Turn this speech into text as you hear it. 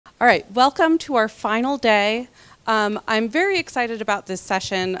All right, welcome to our final day. I'm very excited about this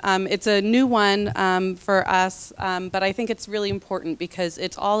session. It's a new one for us, but I think it's really important because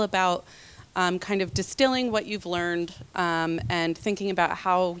it's all about kind of distilling what you've learned and thinking about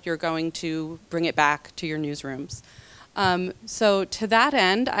how you're going to bring it back to your newsrooms. So to that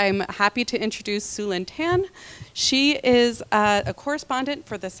end, I'm happy to introduce Su-Lin Tan. She is a correspondent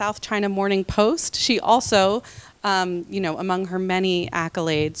for the South China Morning Post. She also, among her many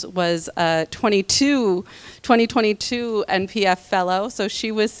accolades, was a 2022 NPF Fellow. So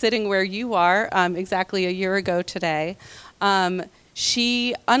she was sitting where you are exactly a year ago today.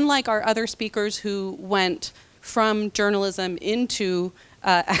 She, unlike our other speakers who went from journalism into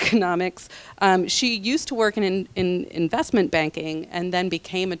economics, she used to work in investment banking and then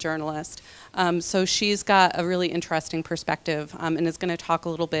became a journalist. So she's got a really interesting perspective and is going to talk a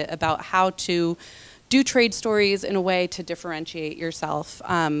little bit about how to do trade stories in a way to differentiate yourself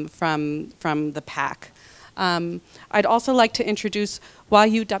from the pack. I'd also like to introduce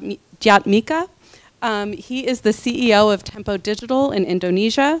Wahyu Dhyatmika. He is the CEO of Tempo Digital in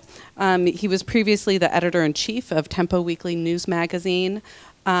Indonesia. He was previously the editor-in-chief of Tempo Weekly News Magazine.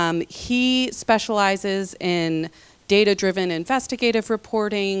 He specializes in data-driven investigative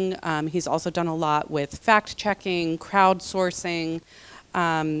reporting. He's also done a lot with fact-checking, crowdsourcing.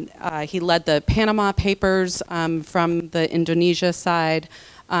 He led the Panama Papers from the Indonesia side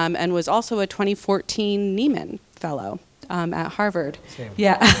and was also a 2014 Nieman Fellow. At Harvard. Same.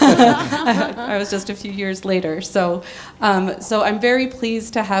 Yeah, I was just a few years later. So I'm very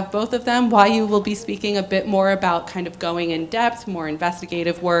pleased to have both of them. Wahyu will be speaking a bit more about kind of going in depth, more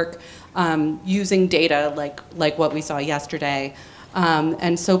investigative work, using data like what we saw yesterday.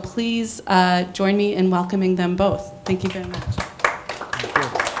 And so please join me in welcoming them both. Thank you very much.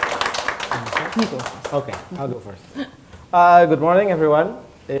 Thank you. Okay, I'll go first. Good morning, everyone.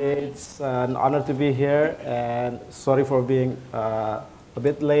 It's an honor to be here, and sorry for being a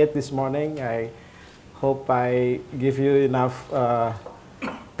bit late this morning. I hope I give you enough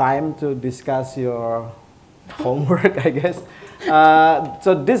time to discuss your homework, I guess.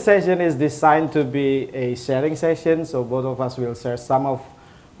 So this session is designed to be a sharing session, so both of us will share some of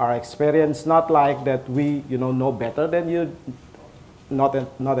our experience, not like that we know better than you, not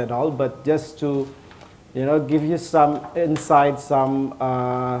at all, but just to give you some insight, some,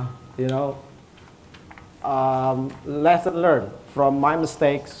 lesson learned from my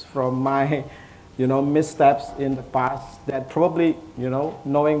mistakes, from my, missteps in the past that probably,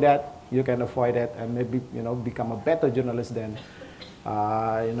 knowing that you can avoid it and maybe, become a better journalist than,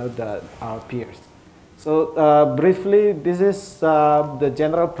 our peers. So briefly, this is the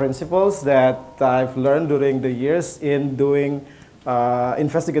general principles that I've learned during the years in doing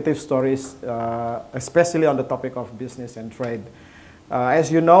investigative stories, especially on the topic of business and trade.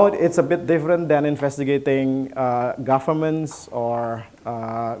 As you know, it's a bit different than investigating governments or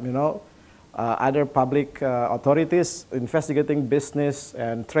other public authorities. Investigating business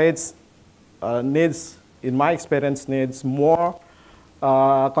and trades needs, in my experience, needs more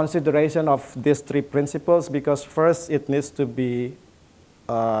consideration of these three principles, because first it needs to be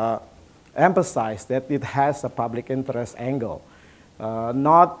emphasized that it has a public interest angle.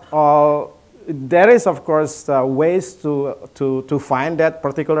 Not all, there is of course ways to find that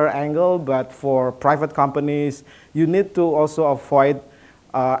particular angle, but for private companies, you need to also avoid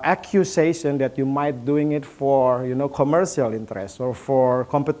accusation that you might doing it for commercial interest or for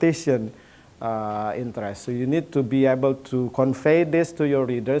competition interest. So you need to be able to convey this to your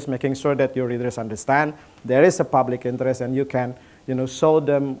readers, making sure that your readers understand there is a public interest, and you can show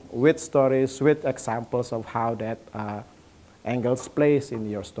them with stories, with examples of how that angles plays in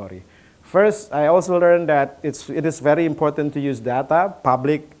your story. First, I also learned that it is very important to use data,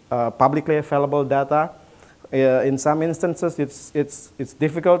 publicly available data. In some instances, it's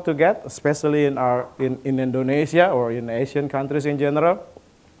difficult to get, especially in Indonesia or in Asian countries in general.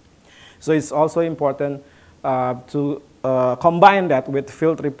 So it's also important to combine that with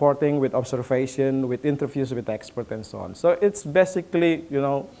field reporting, with observation, with interviews with experts, and so on. So it's basically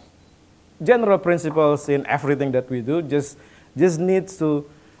general principles in everything that we do. I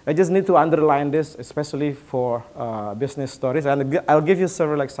just need to underline this, especially for business stories, and I'll give you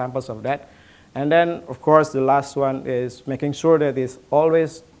several examples of that. And then, of course, the last one is making sure that it's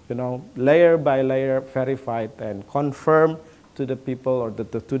always, layer by layer verified and confirmed to the people or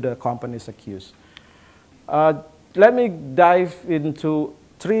to the companies accused. Let me dive into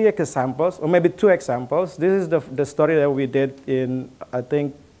three examples, or maybe two examples. This is the story that we did in, I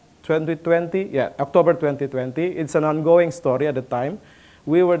think, 2020, yeah, October 2020. It's an ongoing story at the time.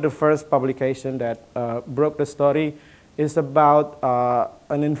 We were the first publication that broke the story is about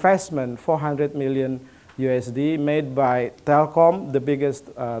an investment, 400 million USD, made by Telkom, the biggest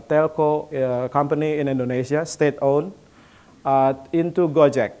telco company in Indonesia, state-owned, into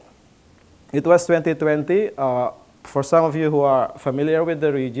Gojek. It was 2020. For some of you who are familiar with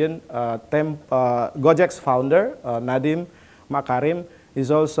the region, Gojek's founder, Nadiem Makarim, is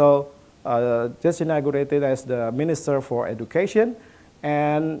also just inaugurated as the Minister for Education.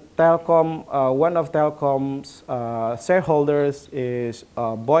 And Telkom, one of Telkom's shareholders is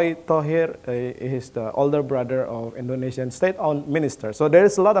Boy Thohir. He is the older brother of Indonesian state-owned minister. So there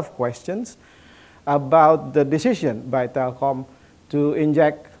is a lot of questions about the decision by Telkom to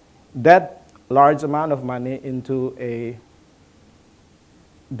inject that large amount of money into a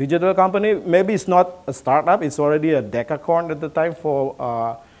digital company. Maybe it's not a startup, it's already a decacorn at the time for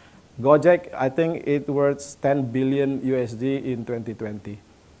Gojek. I think it was 10 billion USD in 2020.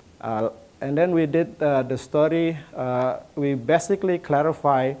 And then we did the story. We basically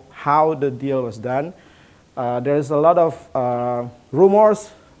clarify how the deal was done. There's a lot of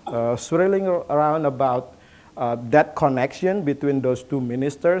rumors swirling around about that connection between those two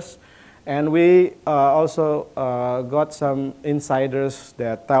ministers. And we also got some insiders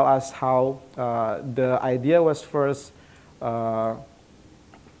that tell us how the idea was first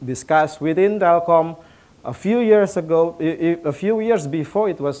discussed within Telkom a few years ago, a few years before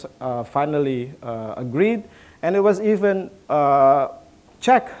it was finally agreed. And it was even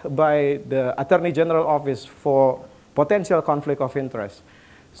checked by the Attorney General Office for potential conflict of interest.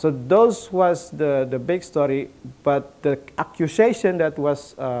 So those was the big story, but the accusation that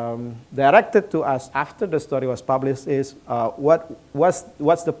was directed to us after the story was published is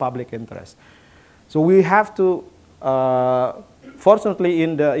what's the public interest. So we have to, fortunately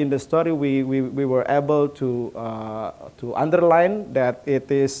in the story we were able to underline that it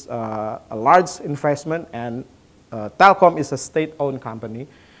is a large investment, and Telkom is a state-owned company,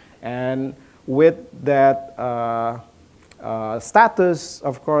 and with that status,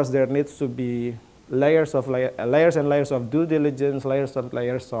 of course, there needs to be layers and layers of due diligence, layers and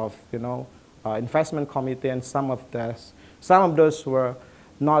layers of investment committee, and some of those were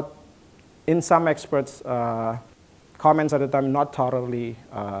not, in some experts' comments at the time, not thoroughly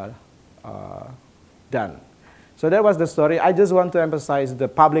done. So that was the story. I just want to emphasize the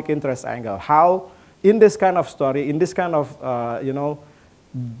public interest angle. How in this kind of story, in this kind of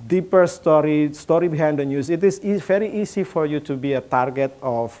deeper story behind the news, it is very easy for you to be a target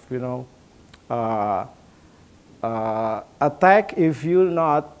of attack if you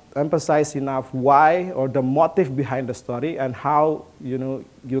not emphasize enough why or the motive behind the story, and how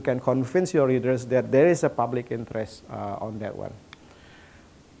you can convince your readers that there is a public interest on that one.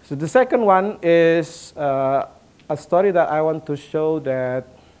 So the second one is a story that I want to show that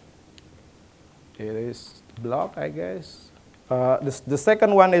it is blocked, I guess. The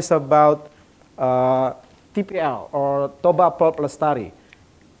second one is about TPL, or Toba Pulp Lestari.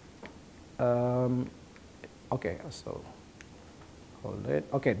 Okay, so hold it.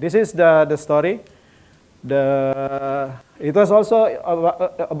 Okay, this is the story. It was also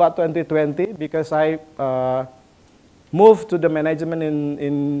about 2020 because I moved to the management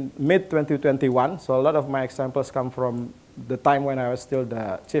in mid-2021. So a lot of my examples come from the time when I was still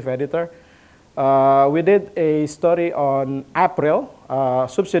the chief editor. We did a story on April,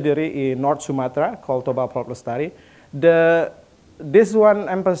 subsidiary in North Sumatra called Toba Pulp Lestari. This one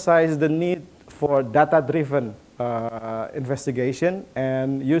emphasized the need for data-driven investigation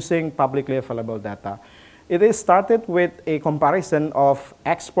and using publicly available data. It is started with a comparison of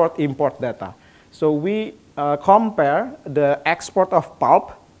export-import data. So we compare the export of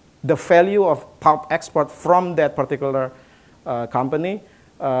pulp, the value of pulp export from that particular company,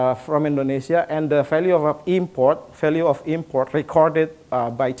 from Indonesia, and the value of import recorded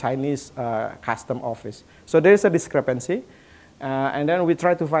by Chinese custom office. So there is a discrepancy, and then we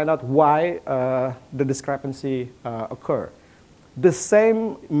try to find out why the discrepancy occurred. The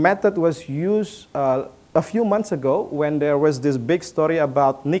same method was used a few months ago when there was this big story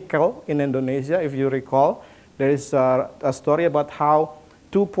about nickel in Indonesia. If you recall, there is a story about how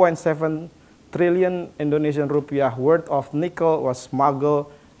 2.7 trillion Indonesian rupiah worth of nickel was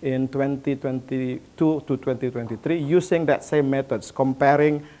smuggled in 2022 to 2023 using that same methods,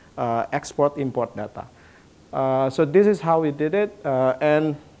 comparing export-import data. So this is how we did it,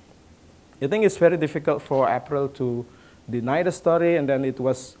 and I think it's very difficult for April to deny the story, and then it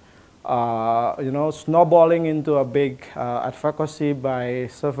was snowballing into a big advocacy by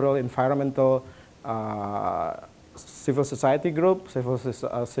several environmental civil society group,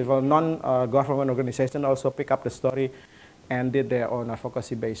 civil non-government organization also pick up the story and did their own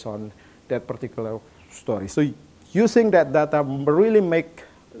advocacy based on that particular story. So using that data really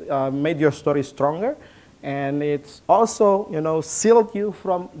made your story stronger, and it's also, sealed you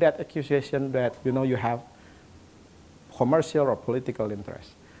from that accusation that, you have commercial or political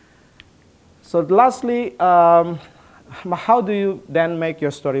interest. So lastly, how do you then make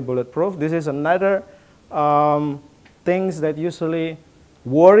your story bulletproof? This is another things that usually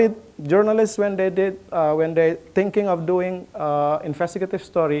worried journalists when they're thinking of doing investigative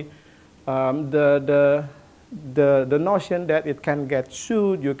story. The notion that it can get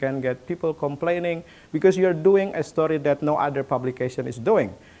sued, you can get people complaining because you're doing a story that no other publication is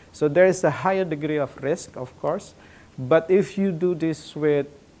doing. So there is a higher degree of risk, of course. But if you do this with,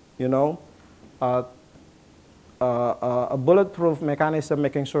 a bulletproof mechanism,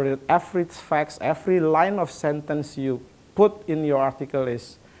 making sure that every facts, every line of sentence you put in your article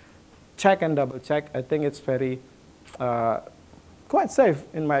is check and double check, I think it's very quite safe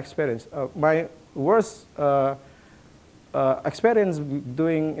in my experience. My worst experience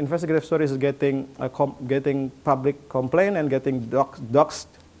doing investigative stories is getting public complaint and getting doxed.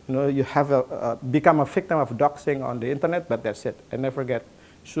 You have become a victim of doxing on the internet, but that's it. I never get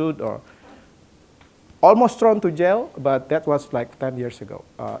sued or almost thrown to jail, but that was like 10 years ago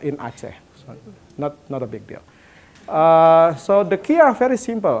in Aceh. So not a big deal. So the key are very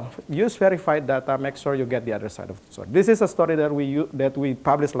simple. Use verified data. Make sure you get the other side of the story. This is a story that we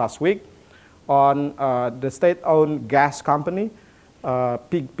published last week on the state-owned gas company,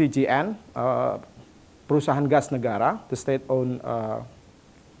 PGN, Perusahaan Gas Negara, the state-owned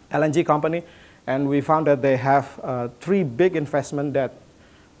LNG company, and we found that they have 3 big investments that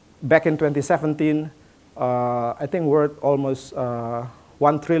back in 2017, I think worth almost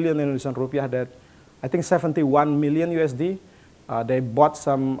 1 trillion Indonesian rupiah, that I think 71 million USD. They bought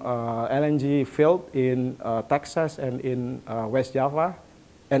some LNG field in Texas and in West Java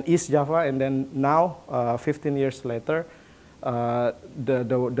and East Java, and then now, 15 years later,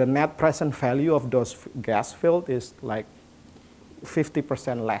 the net present value of those gas fields is like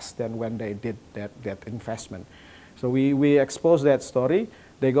 50% less than when they did that investment. So we exposed that story.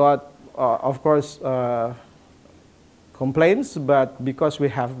 They got, of course, complaints, but because we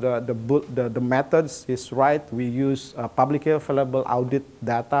have the methods is right, we use publicly available audit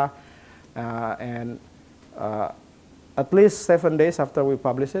data, and at least 7 days after we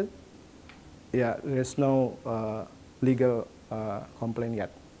publish it, yeah, there's no legal complaint yet.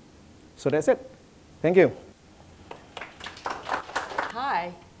 So that's it. Thank you.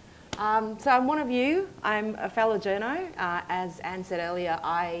 Hi. So I'm one of you. I'm a fellow journo. As Anne said earlier,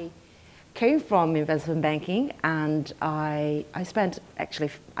 I came from investment banking, and I spent,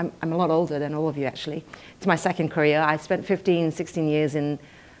 actually, I'm a lot older than all of you actually. It's my second career. I spent 15, 16 years in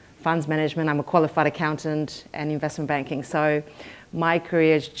funds management. I'm a qualified accountant and investment banking. So my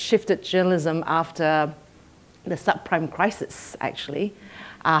career shifted journalism after the subprime crisis, actually.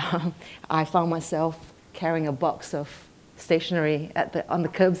 I found myself carrying a box of stationery on the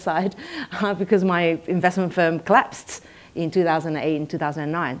curbside because my investment firm collapsed in 2008 and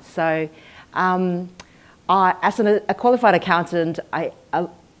 2009. So as a qualified accountant,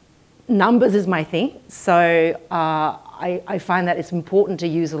 numbers is my thing. So I find that it's important to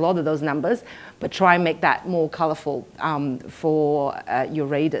use a lot of those numbers, but try and make that more colorful for your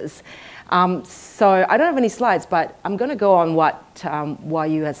readers. So I don't have any slides, but I'm going to go on what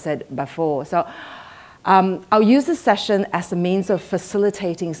Wahyu has said before. So I'll use this session as a means of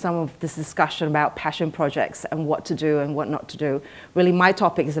facilitating some of this discussion about passion projects and what to do and what not to do. Really, my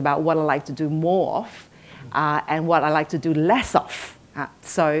topic is about what I like to do more of and what I like to do less of.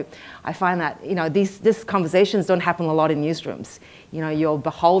 So I find that these conversations don't happen a lot in newsrooms. You're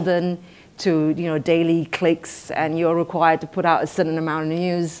beholden to daily clicks, and you're required to put out a certain amount of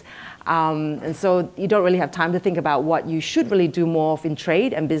news. And so you don't really have time to think about what you should really do more of in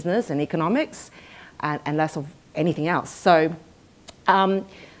trade and business and economics, and less of anything else. So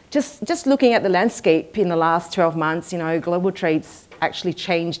just looking at the landscape in the last 12 months, global trade's actually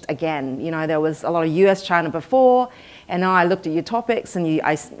changed again. There was a lot of US, China before, and now I looked at your topics, and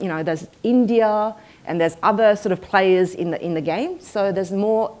there's India, and there's other sort of players in the game. So there's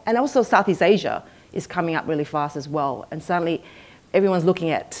more, and also Southeast Asia is coming up really fast as well. And suddenly everyone's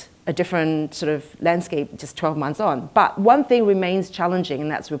looking at a different sort of landscape just 12 months on. But one thing remains challenging, and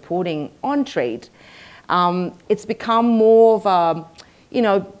that's reporting on trade. It's become more of a,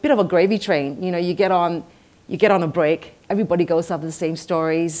 bit of a gravy train. You get on a break, everybody goes up the same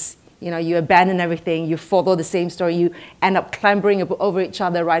stories, you abandon everything, you follow the same story, you end up clambering over each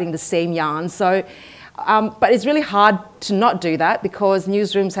other, writing the same yarn. So, but it's really hard to not do that because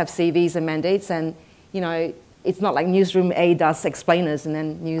newsrooms have CVs and mandates, and, it's not like newsroom A does explainers and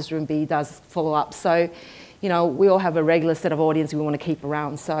then newsroom B does follow-up. So, you know, we all have a regular set of audience we want to keep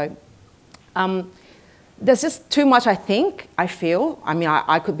around. So there's just too much, I feel. I mean,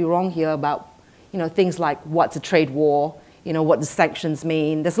 I could be wrong here about, you know, things like what's a trade war, you know, what the sanctions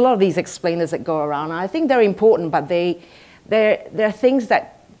mean. There's a lot of these explainers that go around. And I think they're important, but they're things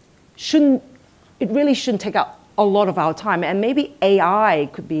that it really shouldn't take up a lot of our time. And maybe AI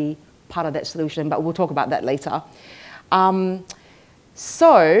could be part of that solution, but we'll talk about that later. I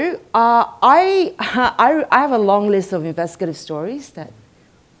have a long list of investigative stories that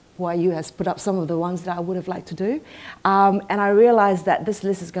Wahyu has put up, some of the ones that I would have liked to do. And I realized that this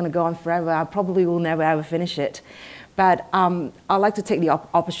list is going to go on forever. I probably will never ever finish it. But I'd like to take the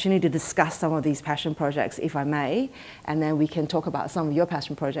opportunity to discuss some of these passion projects, if I may, and then we can talk about some of your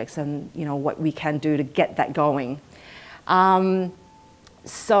passion projects and, you know, what we can do to get that going. Okay,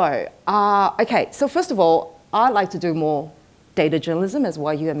 so first of all, I'd like to do more data journalism, as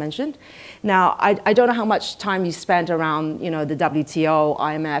Wahyu had mentioned. Now, I don't know how much time you spent around, you know, the WTO,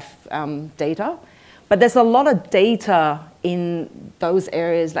 IMF data, but there's a lot of data in those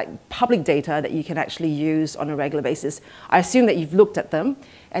areas, like public data, that you can actually use on a regular basis. I assume that you've looked at them,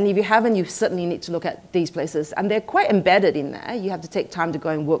 and if you haven't, you certainly need to look at these places, and they're quite embedded in there. You have to take time to go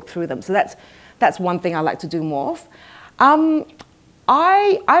and work through them. So that's one thing I like to do more of.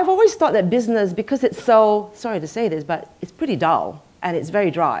 I've always thought that business, because it's so, sorry to say this, but it's pretty dull and it's very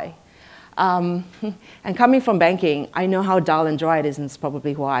dry. And coming from banking, I know how dull and dry it is, and it's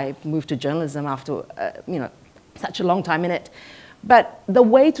probably why I moved to journalism after you know, such a long time in it. But the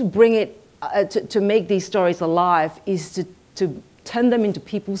way to bring it, to make these stories alive is to turn them into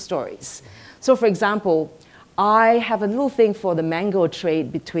people's stories. So for example, I have a little thing for the mango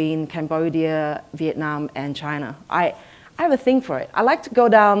trade between Cambodia, Vietnam, and China. I have a thing for it. I like to go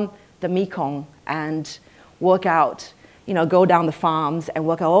down the Mekong and work out, you know, go down the farms and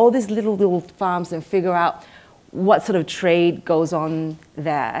work out all these little farms and figure out what sort of trade goes on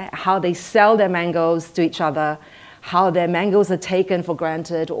there, how they sell their mangoes to each other, how their mangoes are taken for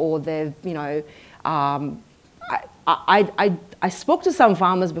granted, or they're, you know, I spoke to some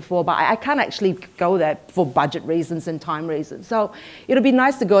farmers before, but I can't actually go there for budget reasons and time reasons. So it'll be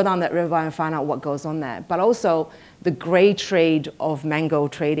nice to go down that river and find out what goes on there. But also the grey trade of mango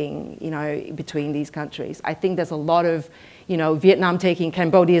trading, you know, between these countries. I think there's a lot of, you know, Vietnam taking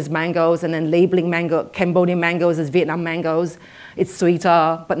Cambodia's mangoes and then labeling Cambodian mangoes as Vietnam mangoes. It's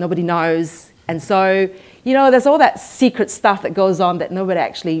sweeter, but nobody knows. And so, you know, there's all that secret stuff that goes on that nobody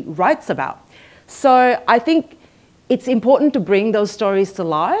actually writes about. So I think it's important to bring those stories to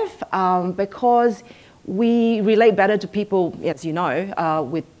life because we relate better to people, as you know,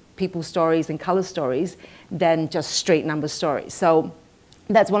 with people's stories and color stories than just straight number stories. So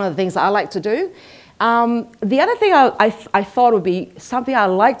that's one of the things I like to do. The other thing I thought would be something I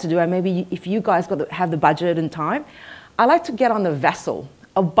like to do, and maybe if you guys have the budget and time, I like to get on the vessel,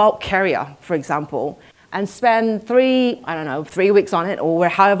 a bulk carrier, for example, and spend 3 weeks on it, or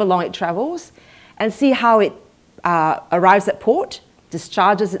however long it travels, and see how it arrives at port,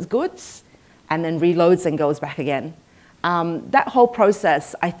 discharges its goods, and then reloads and goes back again. That whole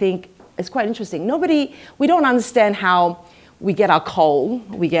process, I think, is quite interesting. We don't understand how we get our coal,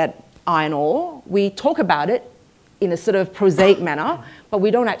 we get iron ore. We talk about it in a sort of prosaic manner, but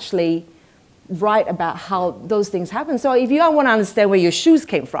we don't actually write about how those things happen. So if you want to understand where your shoes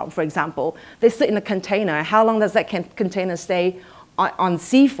came from, for example, they sit in a container. How long does that container stay on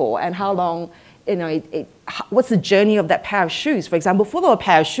sea for, and how long, you know, what's the journey of that pair of shoes? For example, follow a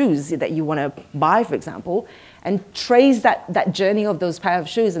pair of shoes that you want to buy, for example, and trace that journey of those pair of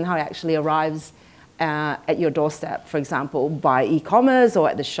shoes and how it actually arrives at your doorstep, for example, by e-commerce or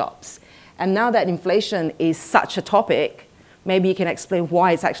at the shops. And now that inflation is such a topic, maybe you can explain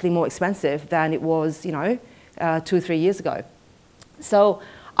why it's actually more expensive than it was, you know, 2 or 3 years ago. So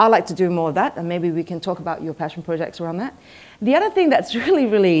I like to do more of that, and maybe we can talk about your passion projects around that. The other thing that's really,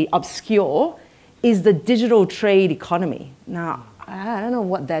 really obscure is the digital trade economy. Now, I don't know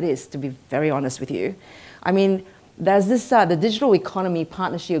what that is, to be very honest with you. I mean, there's this, the Digital Economy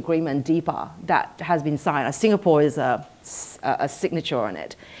Partnership Agreement, DEPA, that has been signed. Singapore is a signature on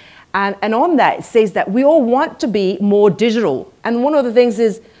it. And on that, it says that we all want to be more digital. And one of the things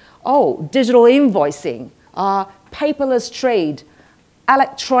is, digital invoicing, paperless trade,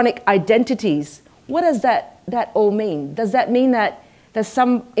 electronic identities. What does that all mean? Does that mean that there's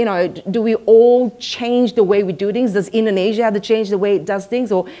some, you know, do we all change the way we do things? Does Indonesia have to change the way it does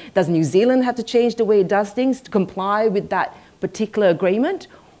things? Or does New Zealand have to change the way it does things to comply with that particular agreement?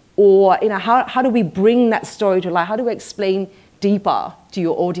 Or, you know, how do we bring that story to life? How do we explain DEPA to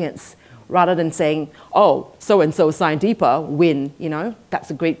your audience rather than saying, oh, so-and-so signed DEPA, win, you know?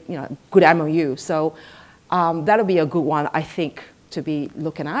 That's a great, you know, good MOU. So That'll be a good one, I think, to be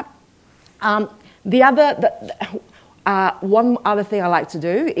looking at. One other thing I like to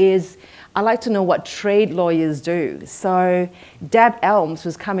do is I like to know what trade lawyers do. So Deb Elms,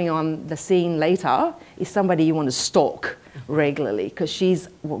 who's coming on the scene later, is somebody you want to stalk regularly because she's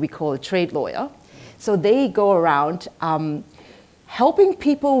what we call a trade lawyer. So they go around helping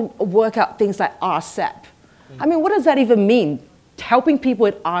people work out things like RCEP. I mean, what does that even mean? Helping people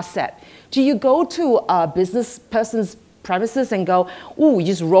with RCEP. Do you go to a business person's premises and go, oh, you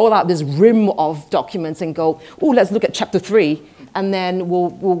just roll out this rim of documents and go, oh, let's look at chapter 3, and then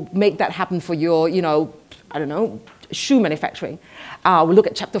we'll make that happen for your, I don't know, shoe manufacturing. We'll look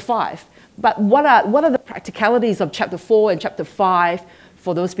at chapter 5. But what are the practicalities of chapter 4 and chapter 5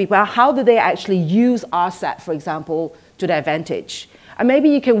 for those people? How do they actually use RCEP, for example, to their advantage? And maybe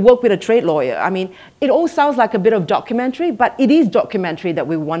you can work with a trade lawyer. I mean, it all sounds like a bit of documentary, but it is documentary that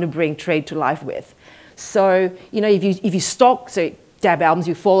we want to bring trade to life with. So, if you stalk, say, Deb Elms,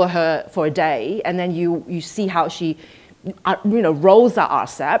 you follow her for a day, and then you see how she, rolls out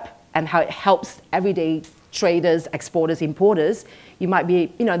RCEP and how it helps everyday traders, exporters, importers, you might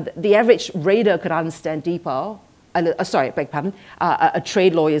be, the average trader could understand deeper. A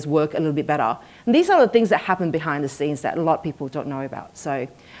trade lawyer's work a little bit better. And these are the things that happen behind the scenes that a lot of people don't know about. So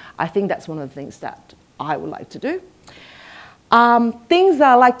I think that's one of the things that I would like to do. Things that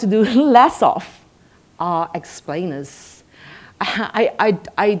I like to do less of are explainers.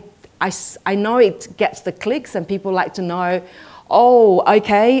 I know it gets the clicks and people like to know, what's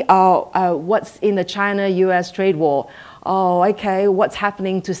in the China-US trade war? Oh, okay, what's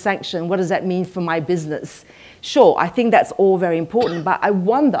happening to sanction? What does that mean for my business? Sure, I think that's all very important, but I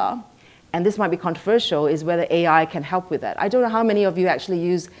wonder, and this might be controversial, is whether AI can help with that. I don't know how many of you actually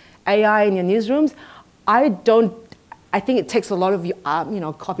use AI in your newsrooms. I think it takes a lot of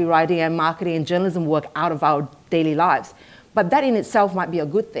copywriting and marketing and journalism work out of our daily lives. But that in itself might be a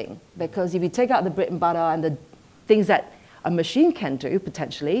good thing, because if you take out the bread and butter and the things that a machine can do,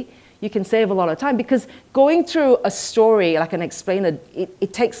 potentially, you can save a lot of time. Because going through a story like an explainer,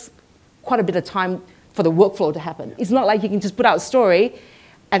 it takes quite a bit of time for the workflow to happen. It's not like you can just put out a story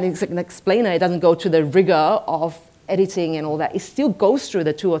and it's like an explainer. It doesn't go to the rigor of editing and all that. It still goes through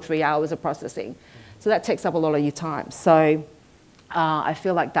the 2 or 3 hours of processing. So that takes up a lot of your time. So I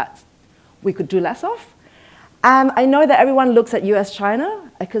feel like that we could do less of. I know that everyone looks at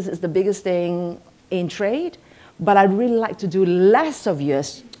US-China because it's the biggest thing in trade, but I'd really like to do less of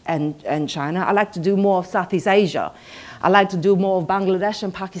US and China. I like to do more of Southeast Asia. I like to do more of Bangladesh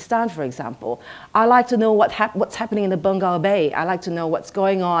and Pakistan, for example. I like to know what's happening in the Bengal Bay. I like to know what's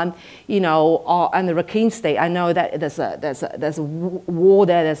going on, in the Rakhine State. I know that there's a war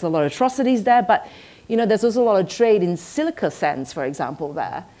there. There's a lot of atrocities there, but there's also a lot of trade in silica sands, for example,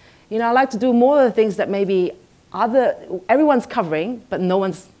 there. I like to do more of the things that maybe everyone's covering, but no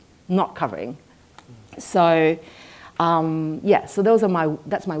one's not covering. So, so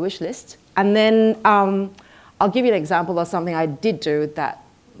that's my wish list. And then I'll give you an example of something I did do that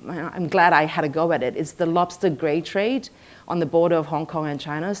I'm glad I had a go at it. It's the lobster grey trade on the border of Hong Kong and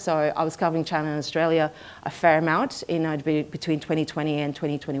China. So I was covering China and Australia a fair amount between 2020 and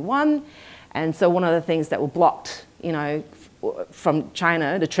 2021. And so one of the things that were blocked, from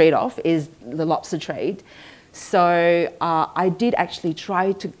China, the trade-off, is the lobster trade. So I did actually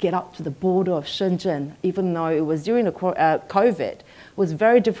try to get up to the border of Shenzhen, even though it was during the COVID. It was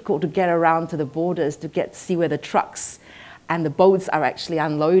very difficult to get around to the borders to see where the trucks and the boats are actually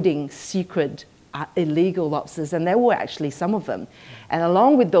unloading secret illegal lobsters, and there were actually some of them. And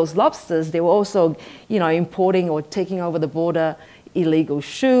along with those lobsters, they were also, importing or taking over the border illegal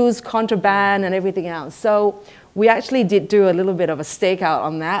shoes, contraband, and everything else. So we actually did do a little bit of a stakeout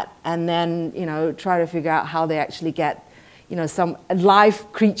on that, and then, try to figure out how they actually get, some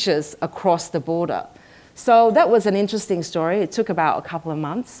live creatures across the border. So that was an interesting story. It took about a couple of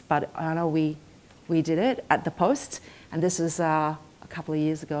months, but I know we did it at the Post, and this is a couple of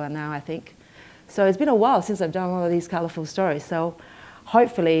years ago now, I think. So it's been a while since I've done one of these colorful stories. So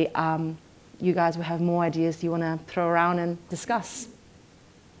hopefully you guys will have more ideas you want to throw around and discuss.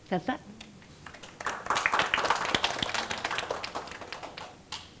 That's that.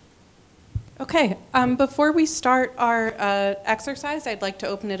 Okay, before we start our exercise, I'd like to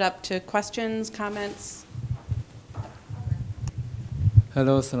open it up to questions, comments.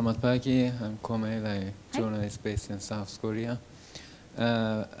 Hello, selamat pagi. I'm Komel, a journalist based in South Korea.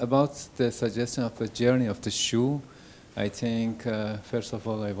 About the suggestion of the journey of the shoe, I think, first of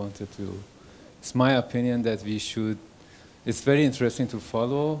all, I wanted to, it's my opinion that we should, it's very interesting to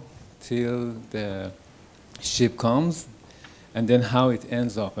follow till the ship comes, and then how it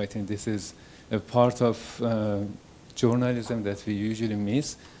ends up. I think this is a part of journalism that we usually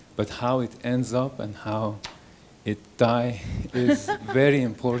miss, but how it ends up and how it dies is very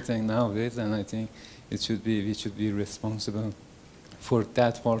important nowadays, and I think we should be responsible for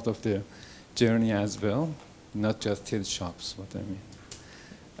that part of the journey as well, not just till shops, what I mean.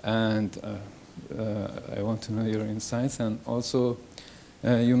 And I want to know your insights, and also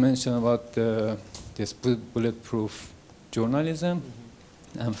you mentioned about this bulletproof journalism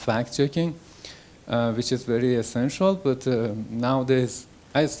and fact-checking, which is very essential, but nowadays,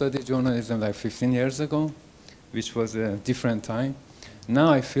 I studied journalism like 15 years ago, which was a different time.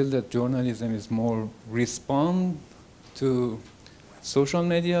 Now I feel that journalism is more respond to social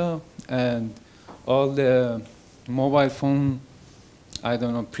media and all the mobile phone, I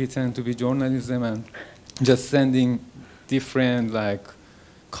don't know, pretend to be journalism and just sending different like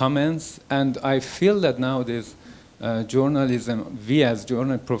comments. And I feel that nowadays journalism, we as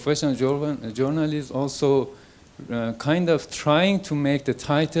professional journalists also kind of trying to make the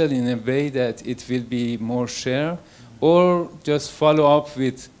title in a way that it will be more shared, or just follow up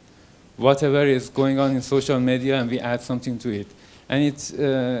with whatever is going on in social media and we add something to it. And it's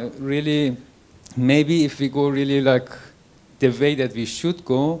really, maybe if we go really like the way that we should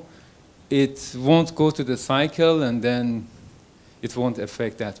go, it won't go to the cycle and then it won't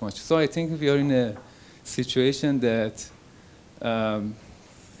affect that much. So I think we are in a situation that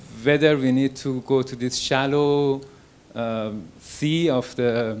whether we need to go to this shallow sea of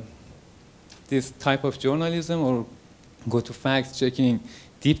this type of journalism or go to fact-checking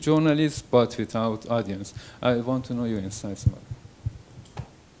deep journalism, but without audience. I want to know your insights about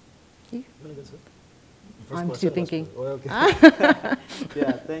it. I'm still thinking. Okay.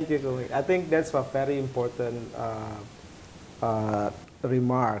 Yeah, thank you, Kumi. I think that's a very important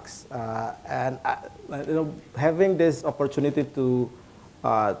remarks. And you know, having this opportunity to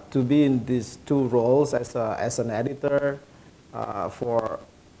be in these two roles as an editor for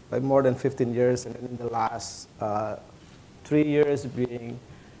like more than 15 years, and in the last 3 years being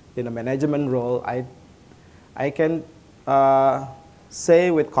in a management role, I can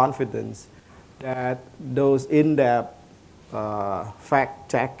say with confidence that those in-depth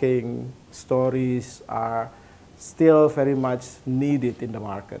fact-checking stories are still very much needed in the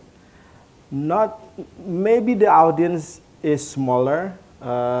market. Maybe the audience is smaller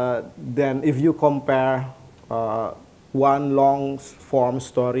than if you compare one long-form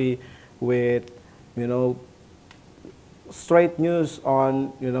story with, you know, straight news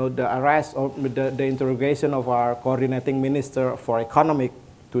on, you know, the arrest or the interrogation of our coordinating minister for economic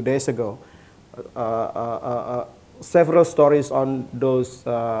 2 days ago. Several stories on those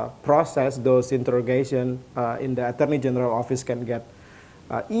those interrogation in the Attorney General office can get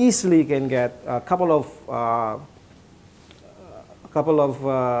easily a couple of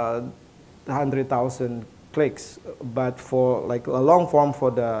 100,000 clicks, but for like a long form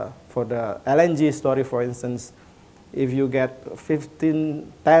for the LNG story, for instance, if you get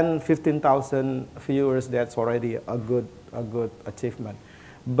 15,000 viewers, that's already a good achievement.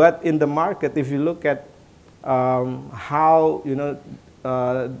 But in the market, if you look at how, you know,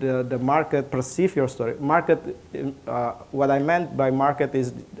 the market perceive your story, what I meant by market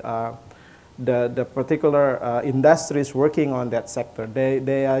is the particular industries working on that sector.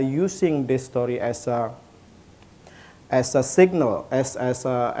 They are using this story as a signal, as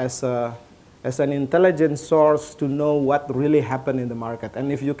an intelligence source to know what really happened in the market.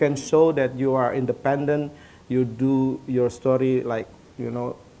 And if you can show that you are independent, you do your story like, you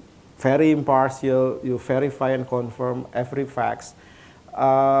know, very impartial, you verify and confirm every facts,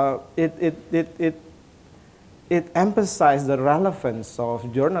 it emphasizes the relevance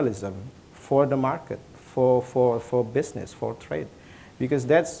of journalism for the market, for business, for trade, because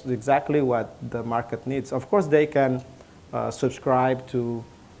that's exactly what the market needs. Of course, they can subscribe to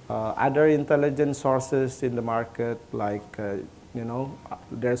other intelligence sources in the market, like, you know,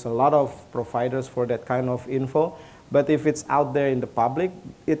 there's a lot of providers for that kind of info. But if it's out there in the public,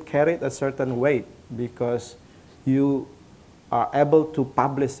 it carried a certain weight because you are able to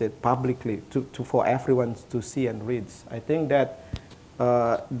publish it publicly for everyone to see and read. I think that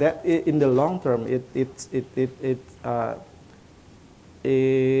that in the long term, it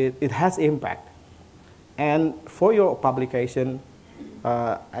has impact. And for your publication,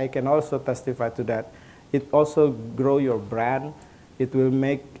 I can also testify to that. It also grow your brand. It will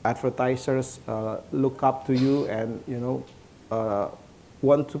make advertisers look up to you and, you know,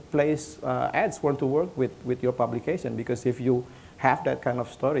 want to place ads, want to work with your publication, because if you have that kind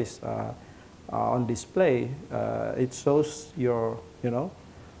of stories on display, it shows your, you know,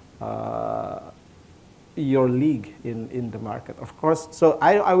 your league in the market. Of course, so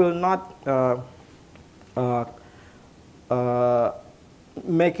I will not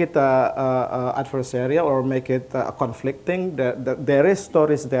make it adversarial or make it conflicting. There is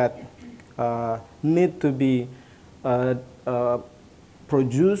stories that need to be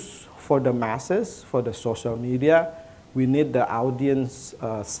produced for the masses, for the social media. We need the audience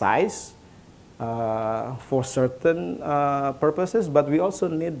size for certain purposes, but we also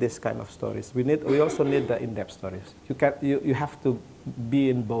need this kind of stories. We also need the in-depth stories. You have to be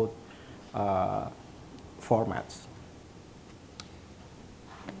in both formats.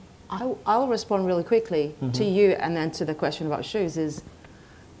 I'll respond really quickly to you, and then to the question about shoes is,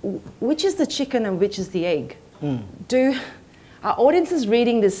 which is the chicken and which is the egg? Do our audiences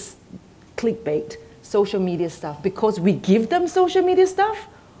reading this clickbait social media stuff because we give them social media stuff?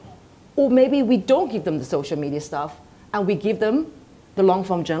 Or maybe we don't give them the social media stuff and we give them the long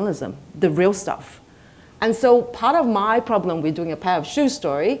form journalism, the real stuff. And so part of my problem with doing a pair of shoes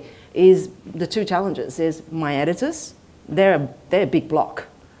story is the two challenges is my editors, they're a big block.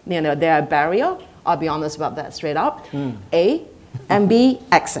 You know, they're a barrier. I'll be honest about that straight up. A, and B,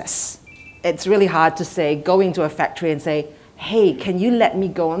 access. It's really hard to say, go into a factory and say, hey, can you let me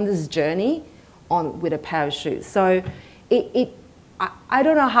go on this journey with a pair of shoes? So I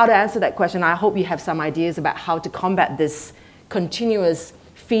don't know how to answer that question. I hope you have some ideas about how to combat this continuous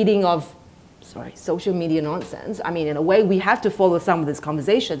feeding of, social media nonsense. I mean, in a way, we have to follow some of these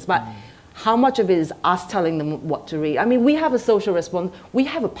conversations, but how much of it is us telling them what to read? I mean, we have a social we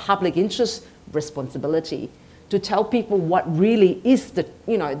have a public interest responsibility to tell people what really is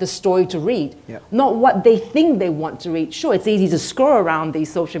the story to read, not what they think they want to read. Sure, it's easy to scroll around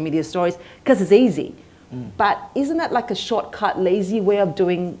these social media stories because it's easy. But isn't that like a shortcut, lazy way of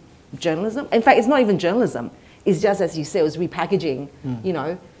doing journalism? In fact, it's not even journalism. It's just, as you say, it was repackaging,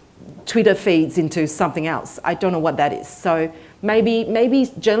 Twitter feeds into something else. I don't know what that is. So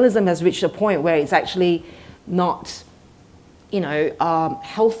maybe journalism has reached a point where it's actually not,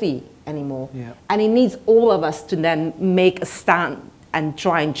 healthy anymore. And it needs all of us to then make a stand and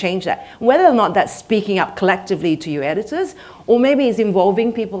try and change that. Whether or not that's speaking up collectively to your editors, or maybe it's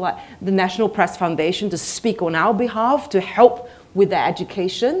involving people like the National Press Foundation to speak on our behalf to help with their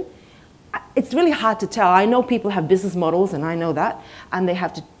education. It's really hard to tell. I know people have business models, and I know that, and they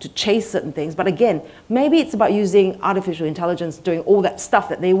have to chase certain things. But again, maybe it's about using artificial intelligence, doing all that stuff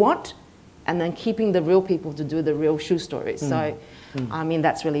that they want, and then keeping the real people to do the real shoe stories. So, I mean,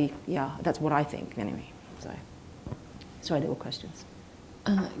 that's really, that's what I think anyway. So, sorry, there were questions.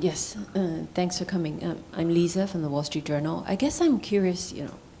 Yes, thanks for coming. I'm Lisa from the Wall Street Journal. I guess I'm curious,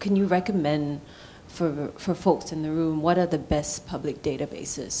 can you recommend for folks in the room, what are the best public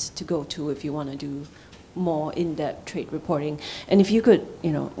databases to go to if you want to do more in-depth trade reporting? And if you could,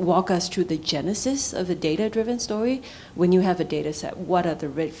 walk us through the genesis of a data-driven story. When you have a data set, what are the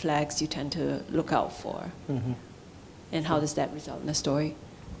red flags you tend to look out for? And how does that result in a story?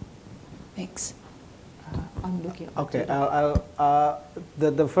 Thanks. I'm looking at okay,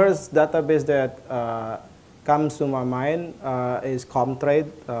 the first database that comes to my mind is Comtrade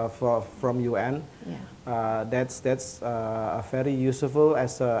from UN. That's very useful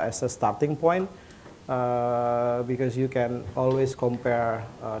as a starting point because you can always compare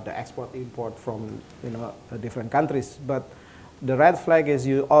the export-import from different countries. But the red flag is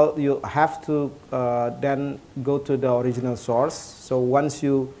you have to then go to the original source. So once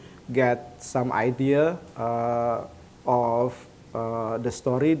you get some idea of the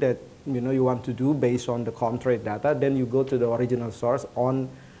story that you want to do based on the Comtrade data, then you go to the original source on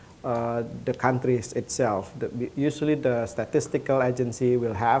the countries itself. Usually the statistical agency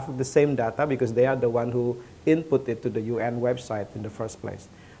will have the same data because they are the one who input it to the UN website in the first place,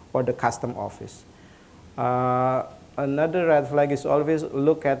 or the custom office. Another red flag is always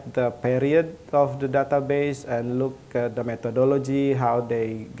look at the period of the database and look at the methodology, how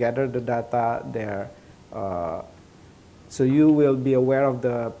they gather the data there. So you will be aware of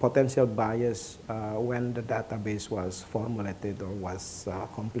the potential bias when the database was formulated or was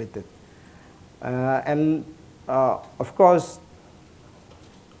completed. And of course,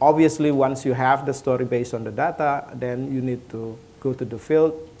 obviously once you have the story based on the data, then you need to go to the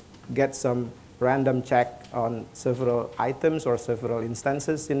field, get some random check on several items or several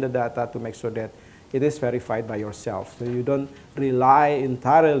instances in the data to make sure that it is verified by yourself. So you don't rely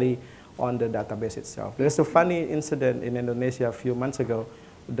entirely on the database itself. There's a funny incident in Indonesia a few months ago.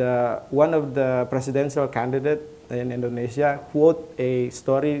 One of the presidential candidates in Indonesia quote a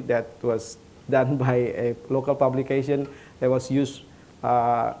story that was done by a local publication that was used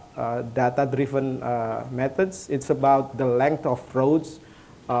data-driven methods. It's about the length of roads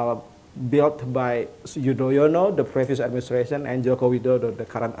built by Yudhoyono, the previous administration, and Joko Widodo, the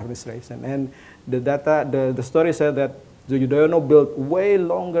current administration. And the story said that Yudhoyono built way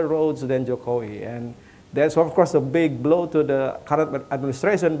longer roads than Jokowi, and that's of course a big blow to the current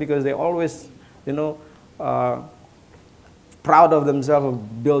administration because they always, proud of themselves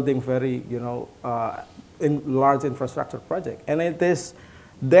of building very, large infrastructure project. And it is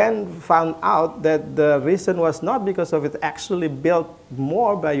then found out that the reason was not because of it actually built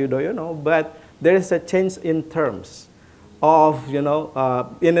more by Yudhoyono, but there is a change in terms of,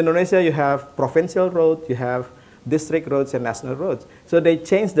 in Indonesia you have provincial road, you have district roads and national roads. So they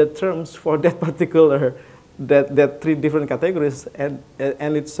changed the terms for that particular, that three different categories, and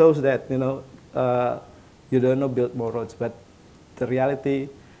it shows that, Yudhoyono built more roads, but the reality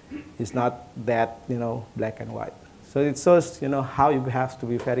is not that, black and white. So it shows, how you have to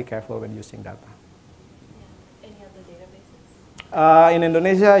be very careful when using data. Yeah. Any other databases? In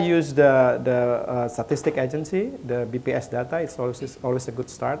Indonesia, I use the statistic agency, the BPS data. It's always a good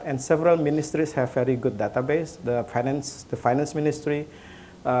start. And several ministries have very good database. The finance ministry,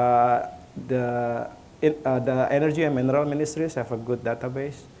 the energy and mineral ministries have a good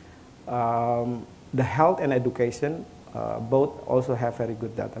database. The health and education, both also have very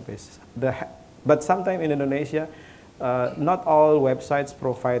good databases. But sometimes in Indonesia, not all websites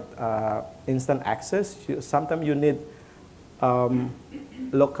provide instant access. Sometimes you need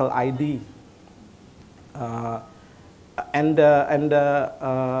local ID. And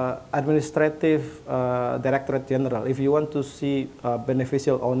the administrative Directorate General, if you want to see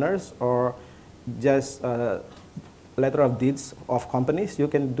beneficial owners or just letter of deeds of companies, you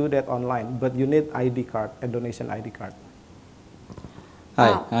can do that online, but you need ID card, Indonesian ID card.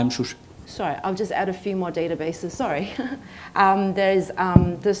 Hi, I'm Shush. Sorry, I'll just add a few more databases. Sorry. There's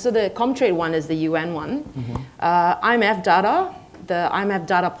the Comtrade one is the UN one. IMF data, the IMF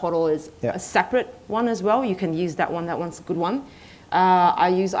data portal is a separate one as well. You can use that one. That one's a good one. I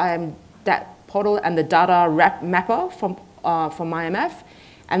use that portal and the data mapper from IMF.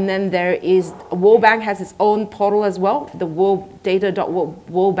 And then there is, World Bank has its own portal as well, the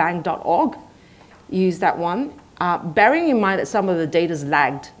data.worldbank.org. Use that one. Bearing in mind that some of the data's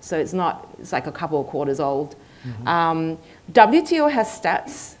lagged, so it's like a couple of quarters old. WTO has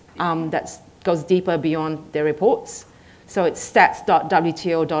stats that goes deeper beyond their reports. So it's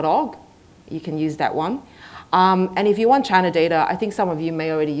stats.wto.org. You can use that one. And if you want China data, I think some of you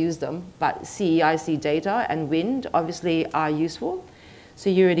may already use them, but CEIC data and WIND obviously are useful. So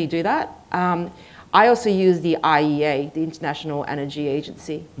you already do that. I also use the IEA, the International Energy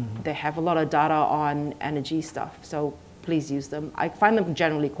Agency. They have a lot of data on energy stuff, so please use them. I find them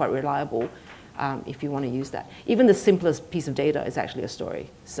generally quite reliable if you want to use that. Even the simplest piece of data is actually a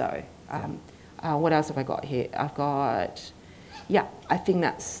story. So what else have I got here? I've got, I think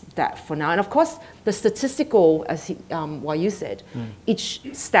that's that for now. And of course, the statistical, as Wahyu said, each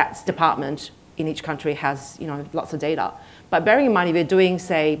stats department in each country has lots of data. But bearing in mind, if you're doing,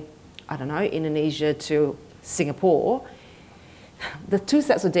 say, I don't know, Indonesia to Singapore, the two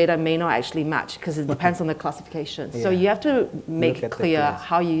sets of data may not actually match because it depends on the classification. So you have to make clear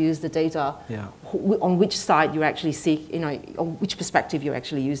how you use the data, on which side you actually seek, on which perspective you're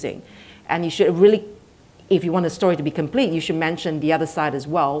actually using. And you should really, if you want the story to be complete, you should mention the other side as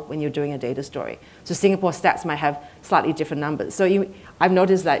well when you're doing a data story. So Singapore stats might have slightly different numbers. So I've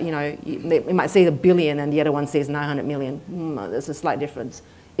noticed that, it might say 1 billion and the other one says 900 million. There's a slight difference.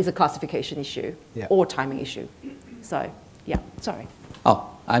 It's a classification issue or timing issue. So, sorry.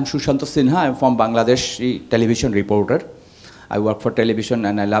 I'm Sushant Sinha. I'm from Bangladesh television reporter. I work for television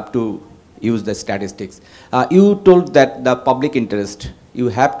and I love to use the statistics. You told that the public interest, you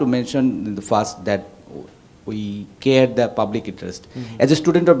have to mention in the first that we care the public interest. As a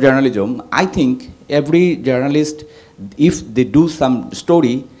student of journalism, I think every journalist, if they do some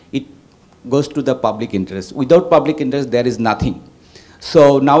story, it goes to the public interest. Without public interest, there is nothing.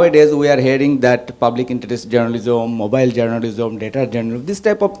 So nowadays we are hearing that public interest journalism, mobile journalism, data journalism, this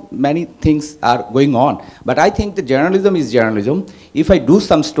type of many things are going on. But I think the journalism is journalism. If I do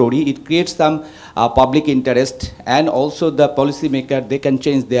some story, it creates some public interest, and also the policymaker, they can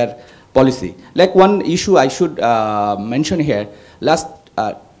change their policy. Like one issue I should mention here, last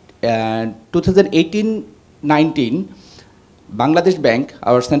 2018-19, Bangladesh Bank,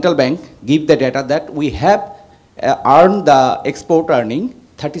 our central bank, give the data that we have earned the export earning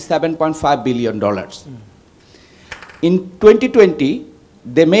 $37.5 billion. In 2020,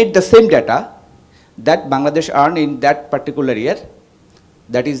 they made the same data that Bangladesh earned in that particular year,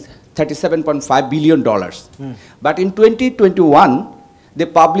 that is $37.5 billion. But in 2021, they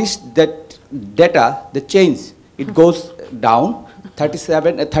published that data, the change, it goes down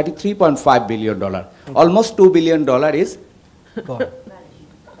 $33.5 billion. Almost $2 billion is Gone.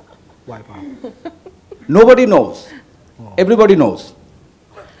 Wipe out. nobody knows. Everybody knows.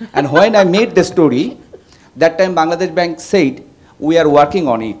 And when I made the story, that time Bangladesh Bank said, we are working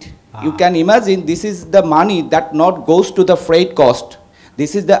on it. You can imagine this is the money that not goes to the freight cost.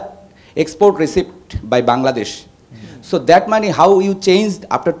 This is the export receipt by Bangladesh. So that money, how you changed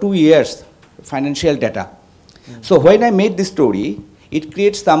after 2 years, financial data. So when I made this story, it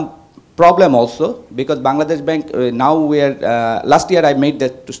creates some problem also, because Bangladesh Bank, now we are, last year I made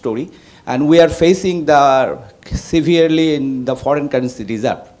that story, and we are facing the severely in the foreign currency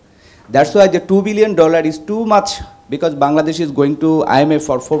reserve. That's why the $2 billion is too much, because Bangladesh is going to IMF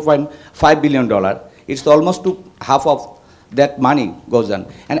for $4.5 billion. It's almost half of that money goes on.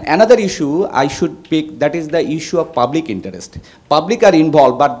 And another issue I should pick, that is the issue of public interest. Public are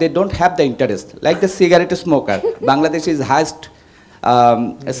involved, but they don't have the interest. Like the cigarette smoker, Bangladesh is highest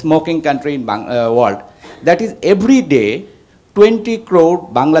smoking country in world. That is every day 20 crore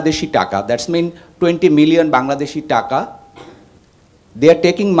Bangladeshi taka, that's mean 20 million Bangladeshi taka. They are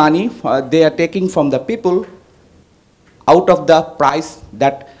taking money, they are taking from the people out of the price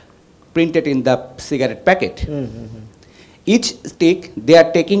that printed in the cigarette packet. Each stick, they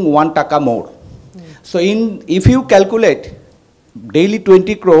are taking 1 taka more. So if you calculate daily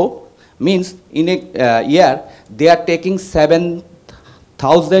 20 crore, means in a year, they are taking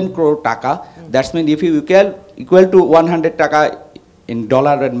 7,000 crore taka. That's mean if you equal to 100 taka in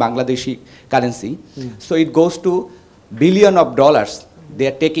dollar and Bangladeshi currency, so it goes to billion of dollars they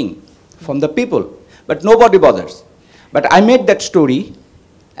are taking from the people, but nobody bothers. But I made that story,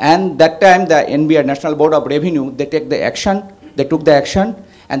 and that time the NBR, National Board of Revenue, they took the action,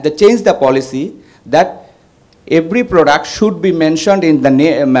 and they changed the policy that every product should be mentioned in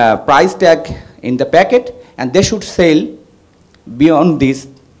the price tag in the packet, and they should sell beyond this,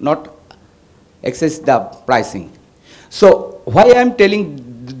 not excess the pricing. So why I am telling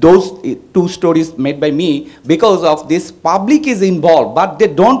those two stories made by me, because of this public is involved, but they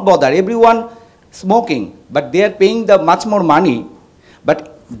don't bother. Everyone smoking, but they are paying the much more money.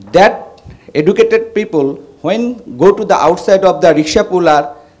 But that educated people, when go to the outside of the rickshaw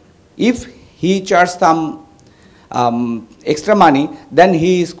puller, if he charges some extra money, then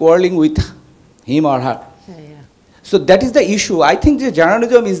he is quarreling with him or her. So that is the issue. I think the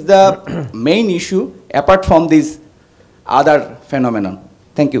journalism is the main issue, apart from this other phenomenon.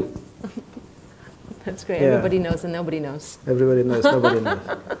 Thank you. That's great. Yeah. Everybody knows and nobody knows. Everybody knows, nobody knows.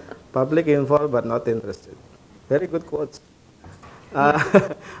 Public involved but not interested. Very good quotes.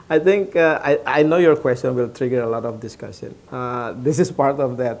 I think, I know your question will trigger a lot of discussion. This is part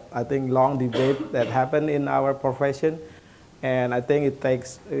of that, I think, long debate that happened in our profession. And I think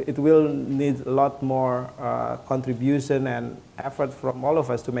it will need a lot more contribution and effort from all of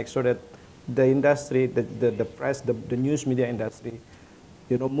us to make sure that the industry, the press, the news media industry,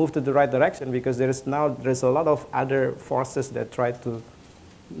 move to the right direction, because there's a lot of other forces that try to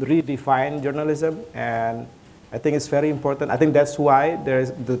redefine journalism, and I think it's very important. I think that's why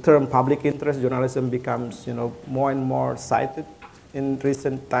the term public interest journalism becomes more and more cited in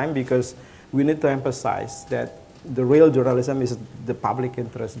recent time, because we need to emphasize that the real journalism is the public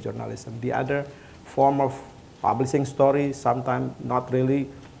interest journalism. The other form of publishing stories sometimes not really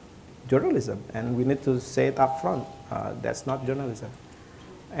journalism, and we need to say it up front. That's not journalism.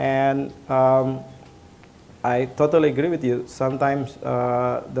 And I totally agree with you. Sometimes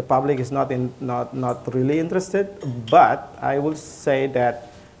the public is not really interested, but I will say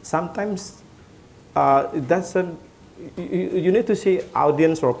that sometimes it doesn't. You need to see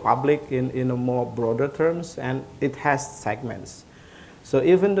audience or public in a more broader terms, and it has segments. So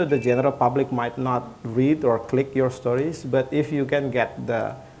even though the general public might not read or click your stories, but if you can get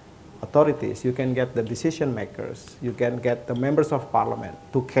the authorities, you can get the decision makers, you can get the members of parliament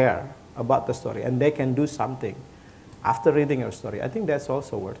to care about the story, and they can do something after reading your story, I think that's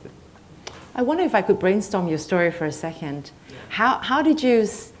also worth it. I wonder if I could brainstorm your story for a second. How did you,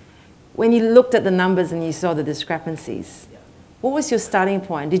 when you looked at the numbers and you saw the discrepancies, what was your starting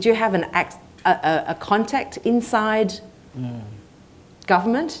point? Did you have a contact inside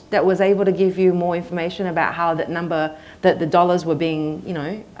government that was able to give you more information about how that the dollars were being,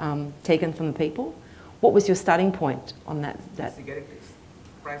 taken from the people? What was your starting point on that?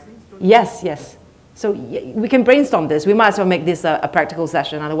 Yes. So we can brainstorm this. We might as well make this a practical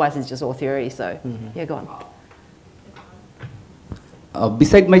session, otherwise it's just all theory. So yeah, go on.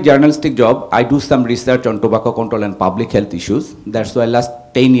 Beside my journalistic job, I do some research on tobacco control and public health issues. That's why last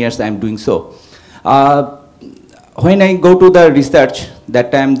 10 years I'm doing so. When I go to the research,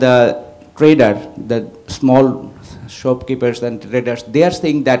 that time the trader, the small shopkeepers and traders, they are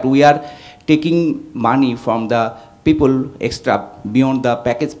saying that we are taking money from the people extra beyond the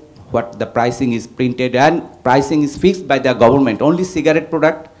package what the pricing is printed, and pricing is fixed by the government. Only cigarette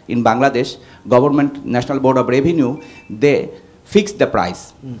product in Bangladesh, government, National Board of Revenue, they fix the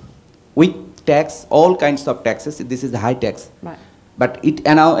price with tax, all kinds of taxes. This is the high tax. Right. But it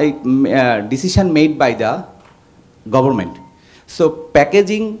a decision made by the government. So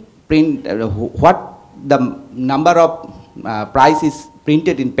packaging, print, what the number of price is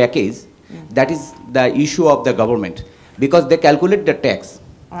printed in package, that is the issue of the government, because they calculate the tax.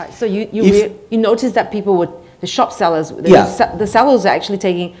 All right, so you noticed that people would, the shop sellers, the sellers are actually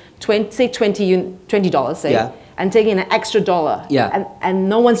taking $20, say, and taking an extra dollar. Yeah. And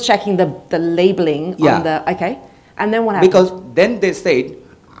no one's checking the labeling on the, okay. And then what happened? Because then they said,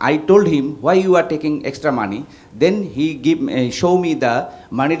 I told him, why you are taking extra money? Then he show me the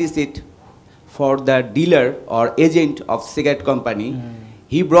money receipt for the dealer or agent of cigarette company.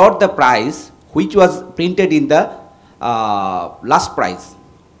 He brought the price which was printed in the last price,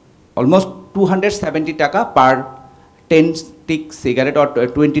 almost 270 taka per 10 stick cigarette or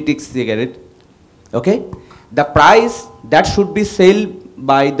 20 stick cigarette. Okay, the price that should be sold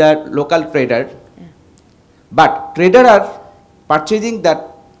by the local trader, but trader are purchasing that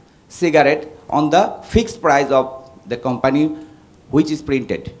cigarette on the fixed price of the company which is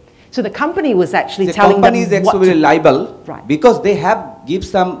printed. So the company was actually the telling them company is actually liable, right, because they have give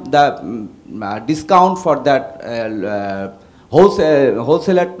some the discount for that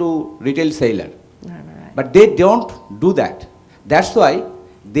wholesaler to retail seller. Right. But they don't do that. That's why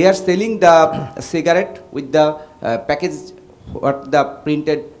they are selling the cigarette with the package, what the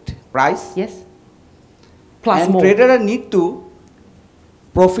printed price. Yes. Plus and more. trader need to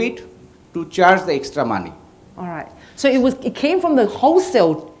profit to charge the extra money. All right. So it came from the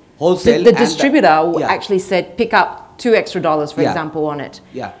wholesale. Wholesale. The distributor yeah. actually said pick up $2 extra, for yeah. example, on it.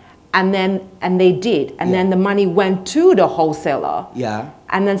 Yeah. And they did, and yeah. then the money went to the wholesaler. Yeah.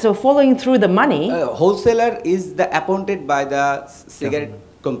 And then so following through the money. Wholesaler is the appointed by the cigarette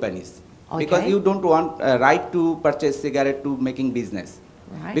companies, okay, because you don't want right to purchase cigarette to making business,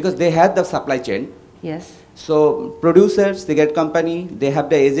 right, because they have the supply chain. Yes. So producer, cigarette company, they have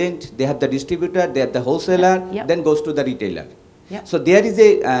the agent, they have the distributor, they have the wholesaler, yep, then goes to the retailer. Yep. So there is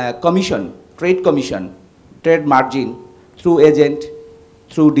a commission, trade margin through agent,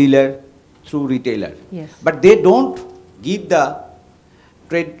 through dealer, through retailer. Yes. But they don't give the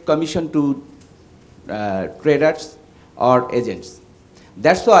trade commission to traders or agents.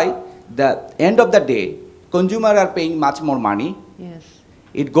 That's why the end of the day, consumer are paying much more money. Yes.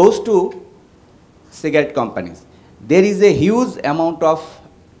 It goes to cigarette companies. There is a huge amount of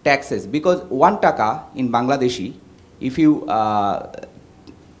taxes, because 1 taka in Bangladeshi, if you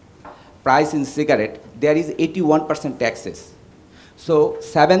price in cigarette, there is 81% taxes. So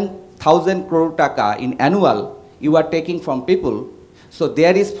 7,000 crore taka in annual you are taking from people. So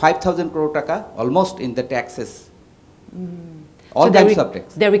there is 5,000 crore taka almost in the taxes. All So kinds of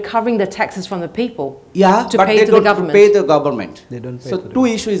taxes. They're recovering the taxes from the people. Yeah, to but pay they to don't the government. pay the government. They don't pay so to the two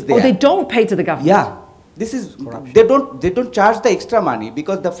issues there. Oh, they don't pay to the government. Yeah, this is Corruption. they don't charge the extra money,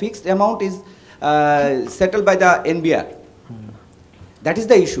 because the fixed amount is settled by the NBR. That is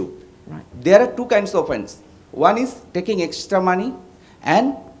the issue. Right. There are two kinds of offense. One is taking extra money,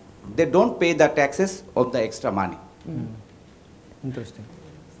 and they don't pay the taxes of the extra money. Interesting.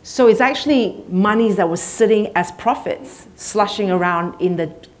 So it's actually monies that was sitting as profits, slushing around in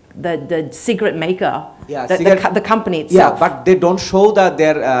the cigarette maker, Yeah, the company itself. Yeah, but they don't show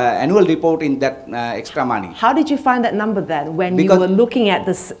their annual report in that extra money. How did you find that number then when Because you were looking at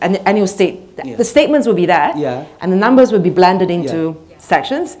this annual state? Yeah. The statements would be there, Yeah. and the numbers would be blended into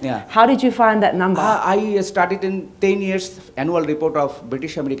sections. Yeah. How did you find that number? I started in 10 years annual report of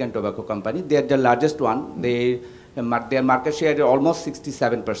British American Tobacco Company. They are the largest one. Their market share is almost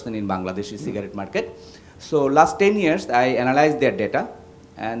 67% in Bangladeshi cigarette market. So last 10 years I analyzed their data,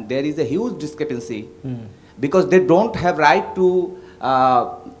 and there is a huge discrepancy, because they don't have right to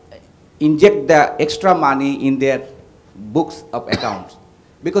inject the extra money in their books of accounts,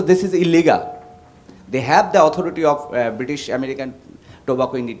 because this is illegal. They have the authority of British American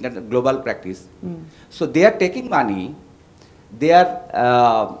Tobacco in global practice. So they are taking money, they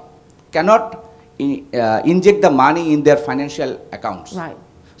are cannot inject the money in their financial accounts. Right.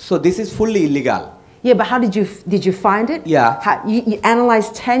 So this is fully illegal. Yeah, but how did you find it? Yeah. You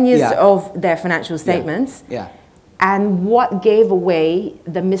analyzed 10 years Yeah. of their financial statements. Yeah. And what gave away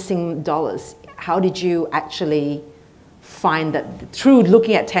the missing dollars? How did you actually find that, through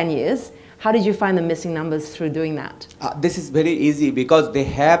looking at 10 years, how did you find the missing numbers through doing that? This is very easy, because they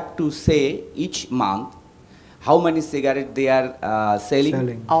have to say each month how many cigarettes they are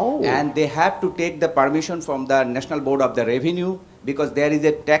selling. Oh. And they have to take the permission from the National Board of the Revenue, because there is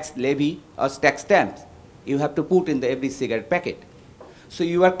a tax levy or tax stamps you have to put in the every cigarette packet. So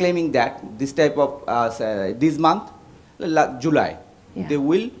you are claiming that this type of, this month, July, Yeah. they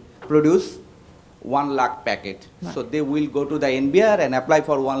will produce 1 lakh packet. Right. So they will go to the NBR and apply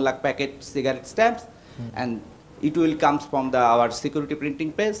for 1 lakh packet cigarette stamps, and it will come from our security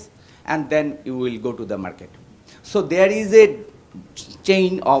printing press, and then you will go to the market. So there is a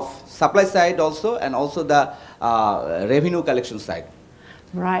chain of supply side also, and also the revenue collection side.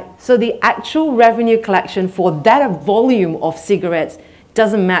 Right. So the actual revenue collection for that volume of cigarettes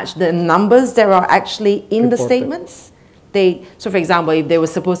doesn't match the numbers that are actually in the Reported. statements. So for example, if they were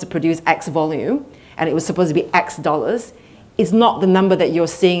supposed to produce X volume and it was supposed to be X dollars, it's not the number that you're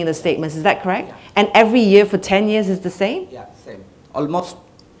seeing in the statements. Is that correct? Yeah. And every year for 10 years is the same? Yeah, same. Almost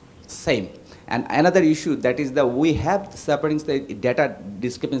same. And another issue, that is that we have separating the data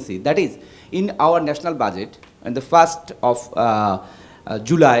discrepancy. That is, in our national budget, on the 1st of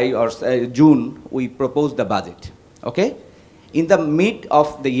July or June, we proposed the budget. Okay? In the mid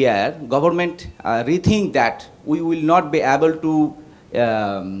of the year, government rethink that we will not be able to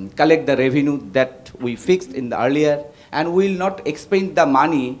collect the revenue that we fixed in the earlier, and we will not expend the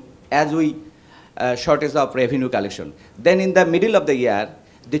money as we shortage of revenue collection. Then in the middle of the year,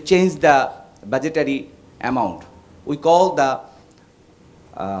 they changed the budgetary amount. We call the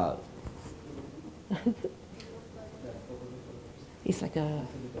It's like a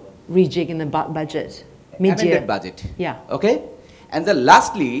rejig in the budget, mid-year. amended budget. Yeah. Okay? And then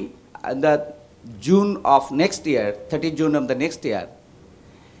lastly, the June of next year, 30 June of the next year,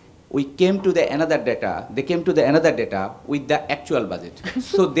 we came to the another data, they came to the another data with the actual budget.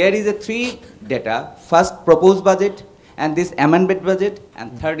 So there is a 3 data, first proposed budget, and this amendment budget,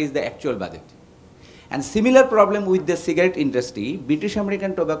 and third is the actual budget. And similar problem with the cigarette industry, British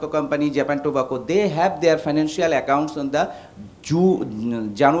American Tobacco Company, Japan Tobacco, they have their financial accounts on the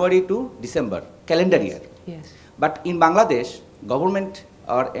January to December, calendar year. Yes. But in Bangladesh, government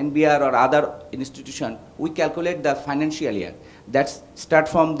or NBR or other institution, we calculate the financial year. That's start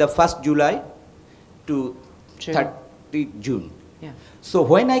from the 1st July to June. 30 June. Yeah. So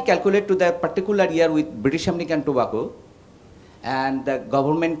when I calculate to the particular year with British American Tobacco and the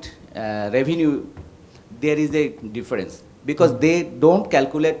government revenue, there is a difference, because they don't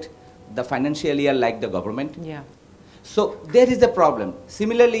calculate the financial year like the government. Yeah. So there is a problem.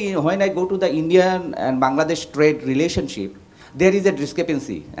 Similarly, when I go to the Indian and Bangladesh trade relationship, there is a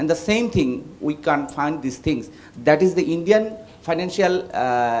discrepancy. And the same thing, we can't find these things. That is, the Indian financial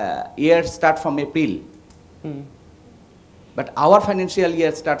year start from April. But our financial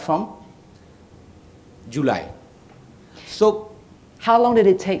year start from July. So How long did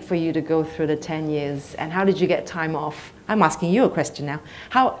it take for you to go through the 10 years, and how did you get time off? I'm asking you a question now.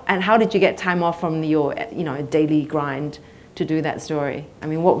 How did you get time off from your daily grind to do that story? I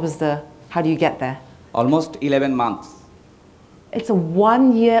mean, how do you get there? almost 11 months. It's a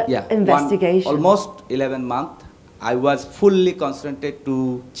 1-year investigation. Almost 11 months. I was fully concentrated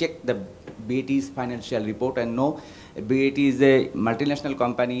to check the BAT's financial report, and know BAT is a multinational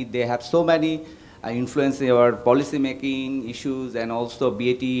company. They have so many influence in our policy making issues, and also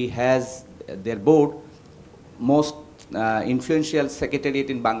BAT has their board, most influential secretariat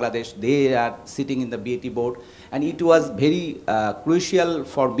in Bangladesh. They are sitting in the BAT board, and it was very crucial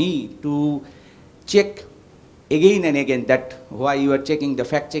for me to check again and again that why you are checking the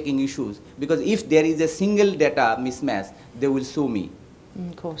fact-checking issues, because if there is a single data mismatch, they will sue me.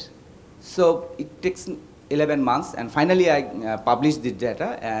 Of course. So it takes 11 months, and finally I published the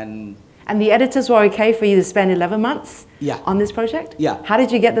data. And the editors were okay for you to spend 11 months on this project? Yeah. How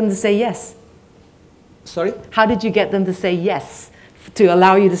did you get them to say yes? Sorry? How did you get them to say yes to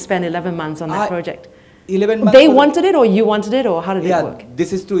allow you to spend 11 months on that project? 11 months. They wanted it, or you wanted it, or how did it work?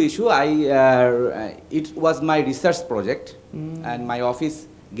 This is two issue. It was my research project, and my office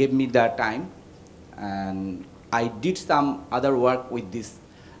gave me the time, and I did some other work with this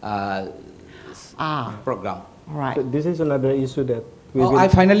program. All right. So this is another issue that I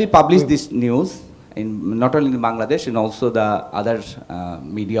finally published this news in not only in Bangladesh, and also the other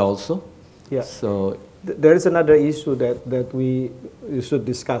media also. Yeah. So there is another issue that we should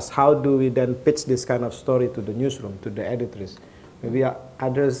discuss. How do we then pitch this kind of story to the newsroom, to the editors? Maybe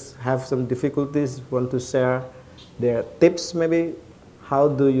others have some difficulties, want to share their tips maybe. How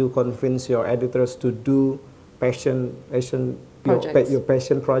do you convince your editors to do your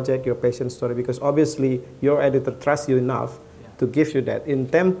passion project, your passion story? Because obviously your editor trusts you enough to give you that. In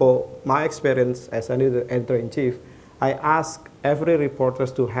Tempo, my experience as an editor-in-chief, I ask every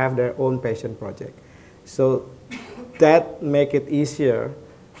reporters to have their own passion project. So that make it easier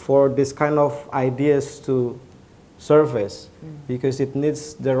for this kind of ideas to surface, because it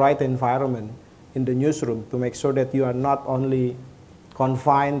needs the right environment in the newsroom to make sure that you are not only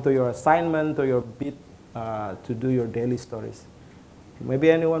confined to your assignment, to your beat, to do your daily stories.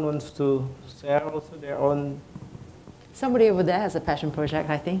 Maybe anyone wants to share also their own. Somebody over there has a passion project,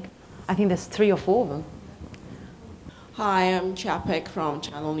 I think. I think there's 3 or 4 of them. Hi, I'm Chapek from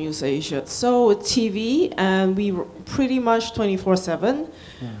Channel News Asia. So TV, and we pretty much 24/7.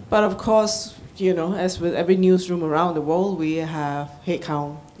 But of course, you know, as with every newsroom around the world, we have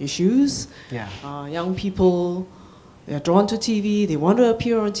headcount issues. Yeah. Young people, they're drawn to TV. They want to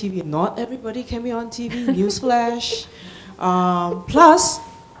appear on TV. Not everybody can be on TV. Newsflash. Plus,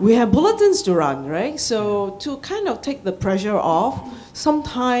 we have bulletins to run, right? So to kind of take the pressure off,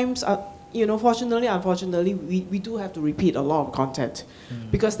 sometimes, you know, fortunately, unfortunately, we do have to repeat a lot of content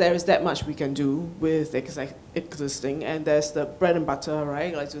because there is that much we can do with existing, and there's the bread and butter,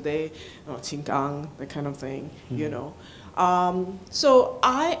 right? Like today, Qinggang, that kind of thing, you know. So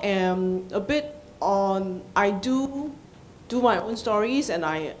I am a bit on, I do my own stories, and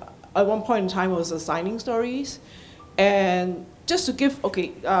I, at one point in time, I was assigning stories. And just to give,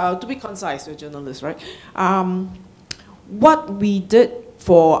 to be concise, you're a journalist, right? What we did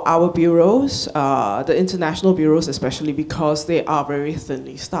for our bureaus, the international bureaus especially, because they are very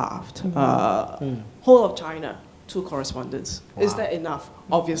thinly staffed. Whole of China, 2 correspondents. Wow. Is that enough?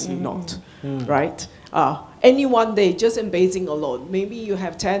 Obviously not, right? Any one day, just in Beijing alone, maybe you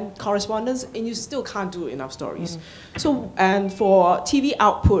have 10 correspondents and you still can't do enough stories. So, and for TV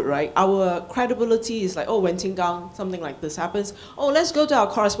output, right, our credibility is like, oh, when Qinggang, something like this happens, oh, let's go to our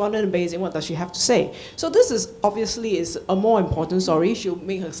correspondent in Beijing, what does she have to say? So this is obviously is a more important story, she'll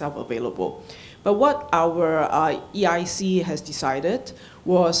make herself available. But what our EIC has decided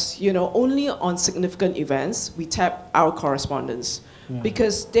was, you know, only on significant events, we tap our correspondents.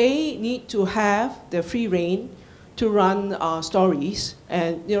 Because they need to have the free reign to run stories,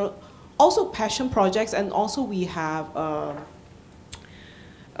 and you know, also passion projects, and also we have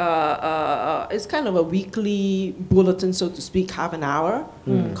it's kind of a weekly bulletin, so to speak, half an hour,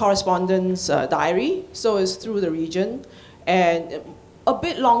 correspondence diary. So it's through the region, and a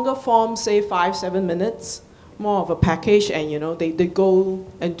bit longer form, say 5-7 minutes, more of a package, and you know, they go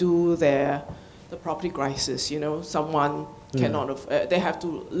and do the property crisis. You know, someone cannot, they have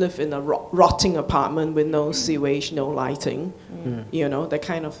to live in a rotting apartment with no sewage, no lighting. You know, that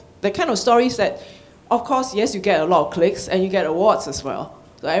kind of stories that, of course, yes, you get a lot of clicks and you get awards as well.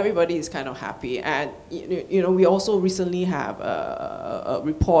 So everybody is kind of happy. And you know, we also recently have a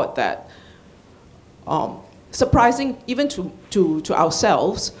report that, surprising even to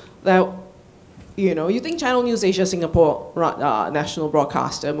ourselves, that you know, you think Channel News Asia Singapore national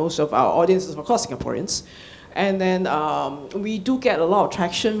broadcaster, most of our audience is of course Singaporeans. And then we do get a lot of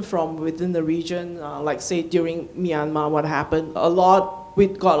traction from within the region, like say during Myanmar, what happened, we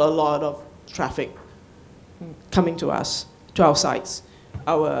got a lot of traffic coming to us, to our sites.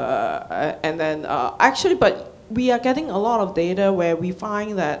 And then actually, but we are getting a lot of data where we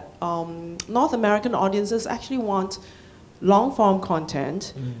find that North American audiences actually want long-form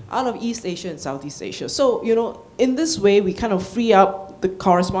content out of East Asia and Southeast Asia. So, you know, in this way, we kind of free up the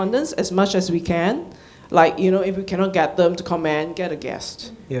correspondents as much as we can. Like, you know, if we cannot get them to comment, get a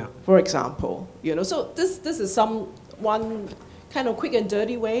guest, for example. You know, so this is one kind of quick and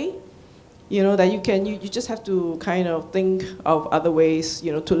dirty way, you know, that you just have to kind of think of other ways,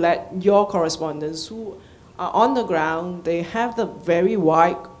 you know, to let your correspondents who are on the ground, they have the very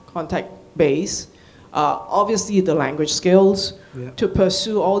wide contact base, obviously the language skills, to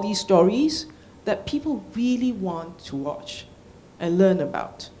pursue all these stories that people really want to watch and learn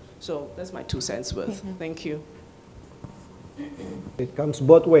about. So that's my 2 cents worth. Thank you. It comes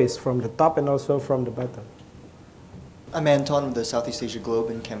both ways, from the top and also from the bottom. I'm Anton with the Southeast Asia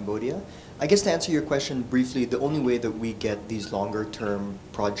Globe in Cambodia. I guess to answer your question briefly, the only way that we get these longer-term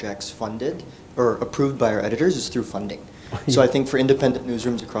projects funded or approved by our editors is through funding. So I think for independent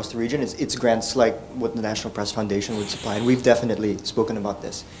newsrooms across the region, it's grants like what the National Press Foundation would supply, and we've definitely spoken about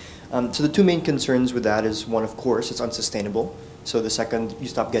this. So the 2 main concerns with that is, one, of course, it's unsustainable. So the second you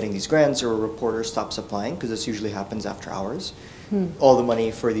stop getting these grants or a reporter stops applying, because this usually happens after hours, all the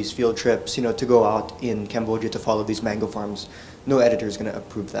money for these field trips, you know, to go out in Cambodia to follow these mango farms, no editor is going to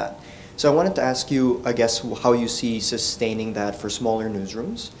approve that. So I wanted to ask you, I guess, how you see sustaining that for smaller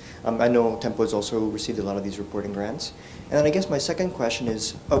newsrooms. I know Tempo has also received a lot of these reporting grants. And then I guess my second question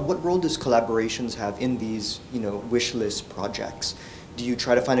is, what role does collaborations have in these, you know, wish list projects? Do you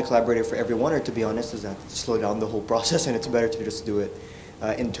try to find a collaborator for everyone, or to be honest, does that slow down the whole process and it's better to just do it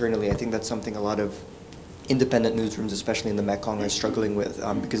internally? I think that's something a lot of independent newsrooms, especially in the Mekong, are struggling with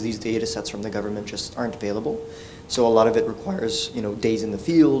because these data sets from the government just aren't available. So a lot of it requires days in the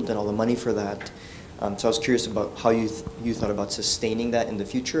field and all the money for that. So I was curious about how you thought about sustaining that in the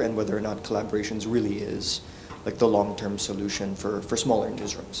future and whether or not collaborations really is like the long-term solution for smaller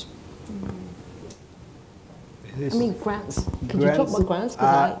newsrooms. I mean, grants. Could you talk about grants?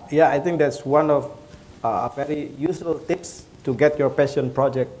 Yeah, I think that's one of very useful tips to get your passion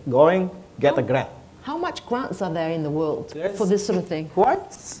project going. Get a grant. How much grants are there in the world for this sort of thing?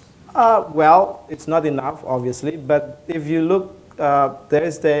 What? Well, it's not enough, obviously, but if you look, there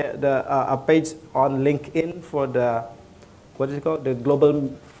is a page on LinkedIn for the, what is it called, the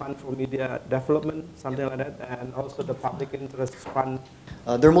Global Fund for Media Development, something like that, and also the Public Interest Fund.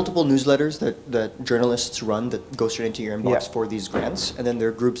 There are multiple newsletters that journalists run that go straight into your inbox for these grants, and then there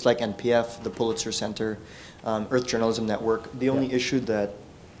are groups like NPF, the Pulitzer Center, Earth Journalism Network. The only issue that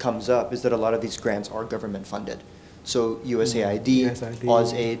comes up is that a lot of these grants are government funded. So USAID,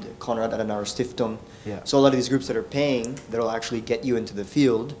 AusAid, Konrad Adenauer Stiftung. So a lot of these groups that are paying, that will actually get you into the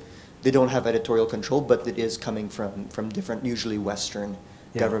field, they don't have editorial control, but it is coming from different, usually Western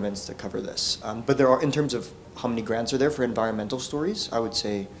governments that cover this. But there are, in terms of how many grants are there for environmental stories, I would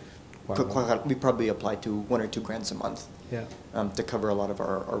say we probably apply to 1 or 2 grants a month to cover a lot of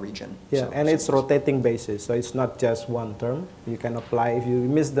our region. And it's rotating basis, so it's not just one term. You can apply, if you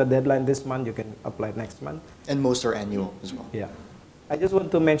miss the deadline this month, you can apply next month. And most are annual as well. I just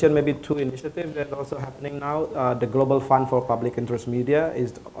want to mention maybe 2 initiatives that are also happening now. The Global Fund for Public Interest Media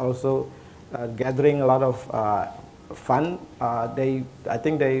is also gathering a lot of fund. I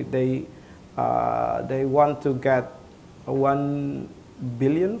think they want to get 1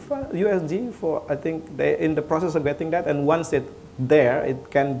 billion USD for, I think they're in the process of getting that, and once it's there, it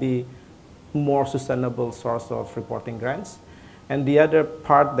can be more sustainable source of reporting grants. And the other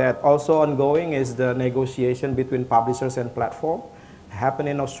part that also ongoing is the negotiation between publishers and platform. Happen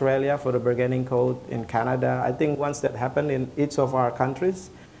in Australia for the bargaining code, in Canada. I think once that happen in each of our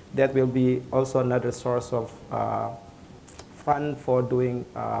countries, that will be also another source of fund for doing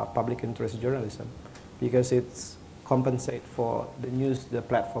public interest journalism, because it's compensate for the news the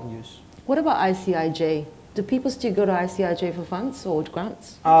platform use. What about ICIJ? Do people still go to ICIJ for funds or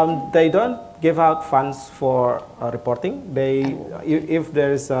grants? They don't give out funds for reporting. If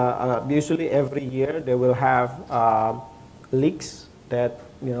there's usually every year they will have leaks that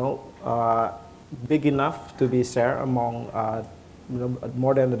big enough to be shared among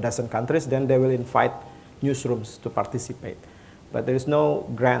more than a dozen countries. Then they will invite newsrooms to participate, but there is no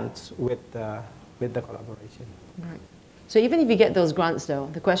grants with the collaboration. Right. So even if you get those grants, though,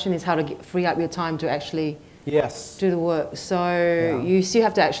 the question is how to free up your time to actually do the work. So you still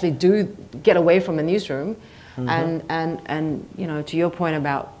have to actually get away from the newsroom, and to your point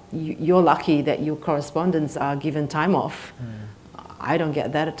about you're lucky that your correspondents are given time off. I don't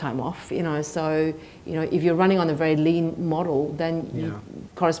get that time off, So if you're running on a very lean model, then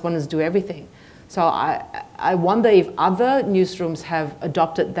correspondents do everything. So I wonder if other newsrooms have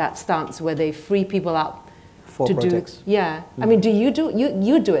adopted that stance where they free people up to projects. do. I mean, do you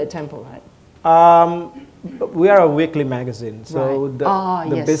do it at Temple, right? We are a weekly magazine, so the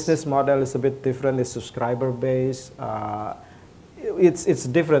yes. business model is a bit different. It's subscriber based. It's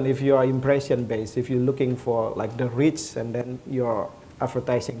different if you are impression based. If you're looking for like the reach, and then your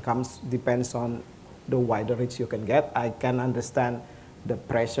advertising depends on the wider reach you can get. I can understand the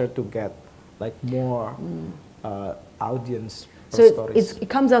pressure to get like more audience. So it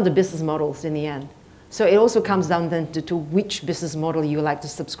comes down to business models in the end. So it also comes down then to which business model you like to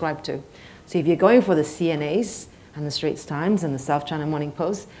subscribe to. So if you're going for the CNAs and the Straits Times and the South China Morning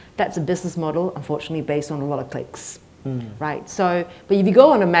Post, that's a business model, unfortunately, based on a lot of clicks. Right. So, but if you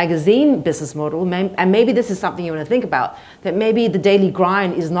go on a magazine business model, and maybe this is something you want to think about, that maybe the daily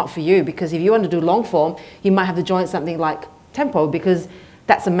grind is not for you, because if you want to do long form, you might have to join something like Tempo, because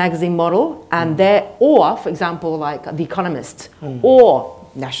that's a magazine model, and or for example, like The Economist or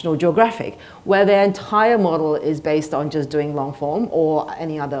National Geographic, where their entire model is based on just doing long form or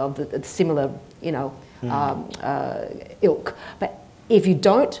any other of the similar, ilk. But if you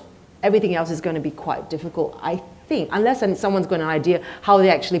don't, everything else is going to be quite difficult, I think, unless someone's got an idea how they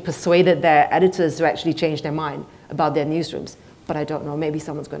actually persuaded their editors to actually change their mind about their newsrooms. But I don't know, maybe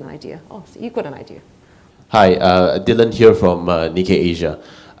someone's got an idea. Oh, so you've got an idea. Hi, Dylan here from Nikkei Asia.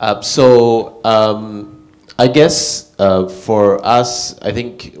 I guess for us, I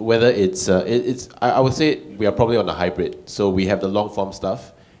think whether I would say we are probably on a hybrid. So we have the long form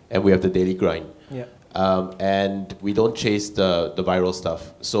stuff and we have the daily grind. And we don't chase the viral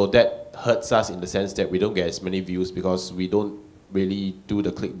stuff. So that hurts us in the sense that we don't get as many views because we don't really do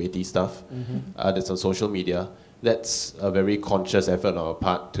the clickbaity stuff that's on social media. That's a very conscious effort on our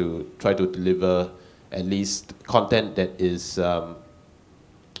part to try to deliver at least content that is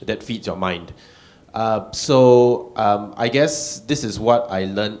that feeds your mind. I guess this is what I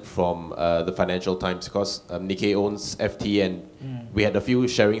learned from the Financial Times, because Nikkei owns FT, and we had a few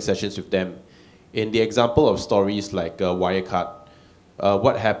sharing sessions with them. In the example of stories like Wirecard,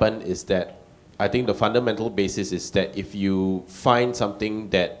 what happened is that I think the fundamental basis is that if you find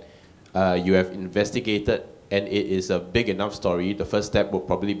something that you have investigated and it is a big enough story, the first step will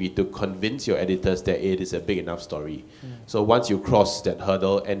probably be to convince your editors that it is a big enough story. So once you cross that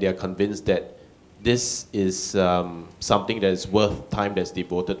hurdle and they are convinced that this is something that is worth time that's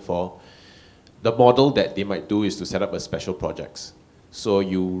devoted for, the model that they might do is to set up a special projects. So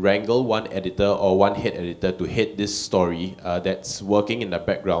you wrangle one editor or one head editor to head this story that's working in the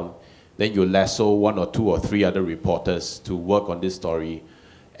background. Then you lasso 1 or 2 or 3 other reporters to work on this story,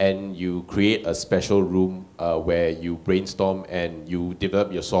 and you create a special room where you brainstorm and you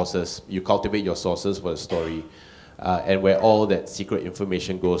develop your sources, you cultivate your sources for the story, and where all that secret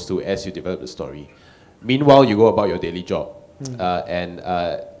information goes to as you develop the story. Meanwhile, you go about your daily job.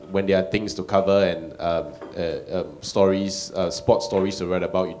 When there are things to cover and stories, sports stories to write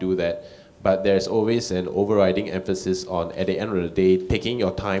about, you do that. But there's always an overriding emphasis on, at the end of the day, taking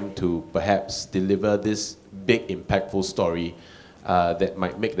your time to perhaps deliver this big, impactful story that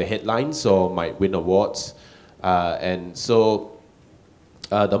might make the headlines or might win awards. The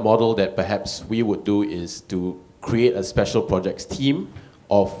model that perhaps we would do is to create a special projects team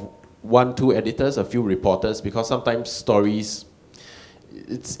of 1, 2 editors, a few reporters, because sometimes stories,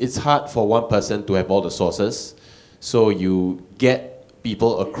 it's hard for one person to have all the sources. So you get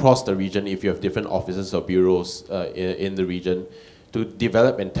people across the region, if you have different offices or bureaus in the region, to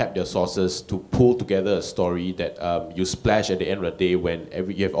develop and tap their sources to pull together a story that you splash at the end of the day when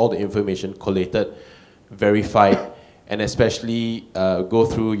you have all the information collated, verified, and especially go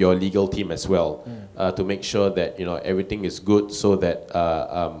through your legal team as well to make sure that everything is good, so that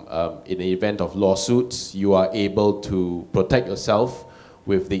in the event of lawsuits, you are able to protect yourself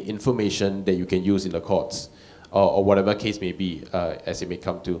with the information that you can use in the courts. Or whatever case may be, as it may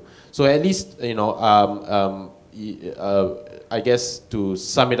come to. So at least, I guess to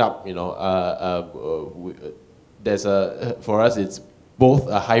sum it up, for us it's both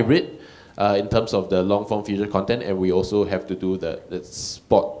a hybrid in terms of the long form feature content, and we also have to do the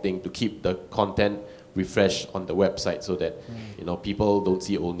spot thing to keep the content refreshed on the website so that people don't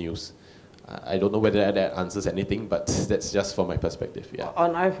see old news. I don't know whether that answers anything, but that's just from my perspective. Yeah.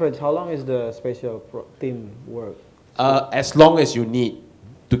 On average, how long is the special team work? As long as you need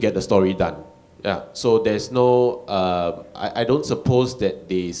to get the story done. Yeah. So there's no. I don't suppose that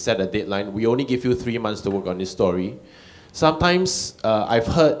they set a deadline. We only give you 3 months to work on this story. Sometimes I've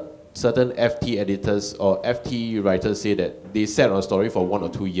heard certain FT editors or FT writers say that they sat on a story for 1 or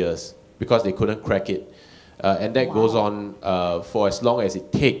 2 years because they couldn't crack it. And that goes on for as long as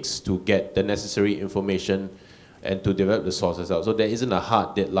it takes to get the necessary information and to develop the sources out. So there isn't a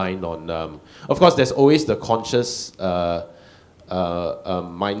hard deadline on... of course, there's always the conscious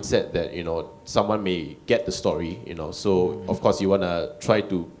mindset that, someone may get the story, So, of course, you want to try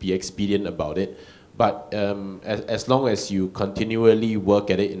to be expedient about it. But as long as you continually work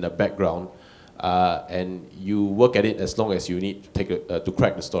at it in the background, and you work at it as long as you need to take to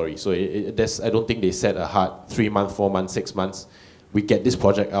crack the story. So I don't think they set a hard 3 months, 4 months, 6 months. We get this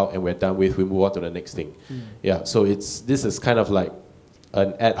project out and we're done with. We move on to the next thing. Yeah. So this is kind of like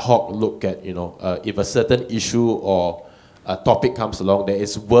an ad hoc look at if a certain issue or a topic comes along that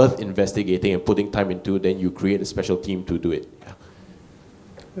is worth investigating and putting time into, then you create a special team to do it.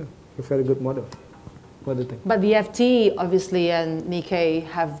 Yeah, a very good model. What do you think? But the FT, obviously, and Nikkei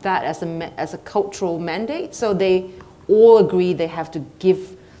have that as a cultural mandate, so they all agree they have to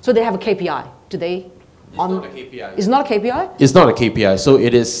give, so they have a KPI. Do they? It's not a KPI. It's not a KPI? It's not a KPI. So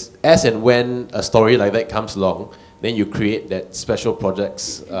it is as and when a story like that comes along, then you create that special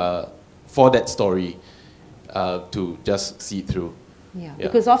projects for that story to just see through. Yeah,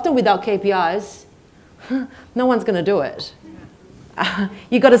 because often without KPIs, no one's going to do it.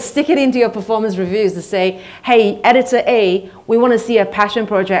 You got to stick it into your performance reviews to say, hey, editor A, we want to see a passion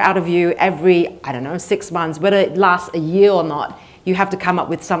project out of you every, 6 months, whether it lasts a year or not. You have to come up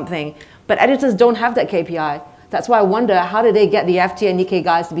with something. But editors don't have that KPI. That's why I wonder, how did they get the FT and Nikkei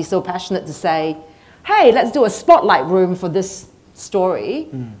guys to be so passionate to say, hey, let's do a spotlight room for this story.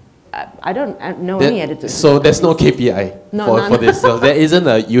 I don't know any editors. So there's no KPI for this. So there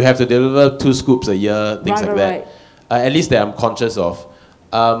isn't you have to deliver 2 scoops a year, things like that. At least that I'm conscious of.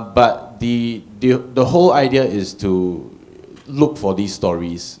 But the whole idea is to look for these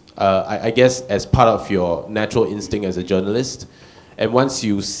stories. I guess as part of your natural instinct as a journalist, and once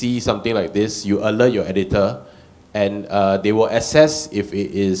you see something like this, you alert your editor, and they will assess if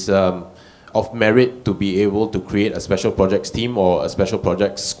it is of merit to be able to create a special projects team or a special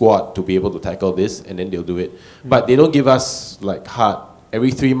projects squad to be able to tackle this, and then they'll do it. But they don't give us like hard,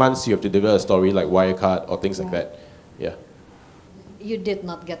 every 3 months you have to deliver a story like Wirecard or things like that. Yeah. You did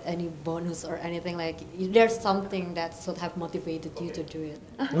not get any bonus or anything, like there's something that should have motivated you to do it.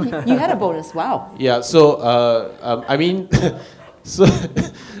 You had a bonus, wow. Yeah, so I mean, so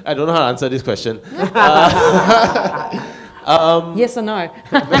I don't know how to answer this question. Yes or no?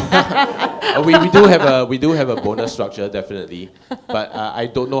 we do have a bonus structure, definitely, but I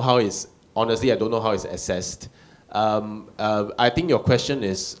don't know how it's, honestly, I don't know how it's assessed. I think your question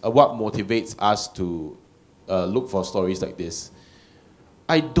is what motivates us to look for stories like this.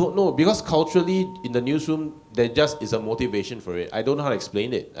 I don't know, because culturally in the newsroom there just is a motivation for it. I don't know how to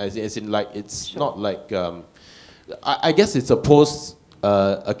explain it. As in, like, it's not like I guess it's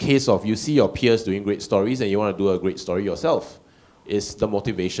a case of you see your peers doing great stories and you want to do a great story yourself. Is the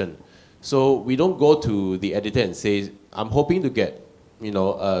motivation. So we don't go to the editor and say, I'm hoping to get, you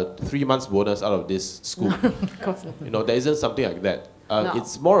know, a 3 months bonus out of this scoop. You know, there isn't something like that. No.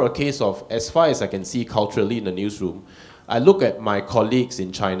 It's more a case of, as far as I can see culturally in the newsroom, I look at my colleagues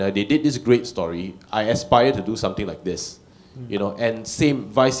in China, they did this great story, I aspire to do something like this. You know, and same,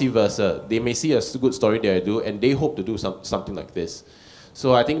 vice versa. They may see a good story that I do and they hope to do something like this.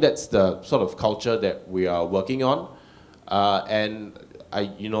 So I think that's the sort of culture that we are working on. And I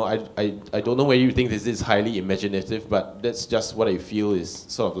don't know whether you think this is highly imaginative, but that's just what I feel is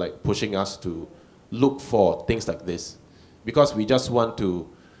sort of like pushing us to look for things like this. Because we just want to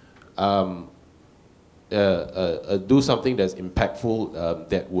do something that's impactful,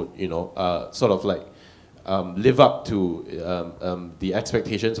 that would, you know, sort of like live up to the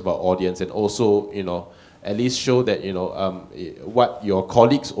expectations of our audience, and also, you know, at least show that, you know, what your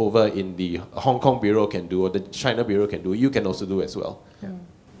colleagues over in the Hong Kong bureau can do or the China bureau can do, you can also do as well.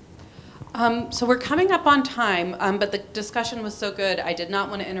 Yeah. So we're coming up on time, but the discussion was so good, I did not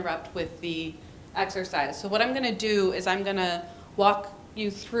want to interrupt with the exercise. So what I'm going to do is I'm going to walk you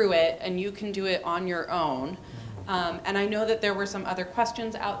through it, and you can do it on your own. And I know that there were some other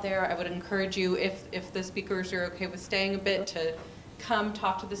questions out there. I would encourage you, if the speakers are okay with staying a bit, to come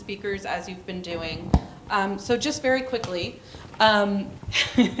talk to the speakers as you've been doing. So just very quickly,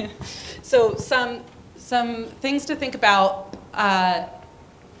 so some things to think about.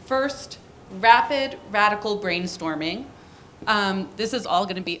 First, rapid radical brainstorming. This is all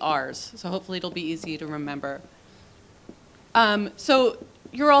going to be ours, so hopefully it'll be easy to remember. So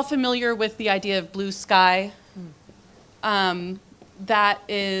you're all familiar with the idea of blue sky. That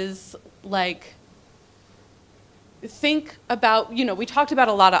is like, think about, you know, we talked about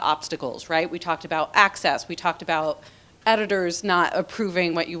a lot of obstacles, right? We talked about access. We talked about editors not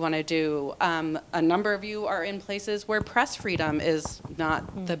approving what you want to do. A number of you are in places where press freedom is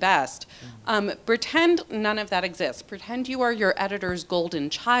not the best. Pretend none of that exists. Pretend you are your editor's golden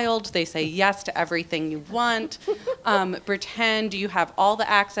child. They say yes to everything you want. Pretend you have all the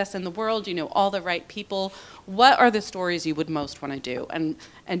access in the world. You know all the right people. What are the stories you would most want to do?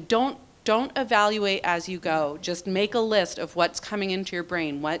 And don't evaluate as you go. Just make a list of what's coming into your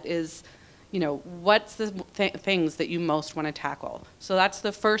brain. What is, you know, what's the things that you most want to tackle? So that's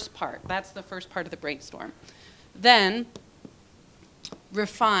the first part. That's the first part of the brainstorm. Then,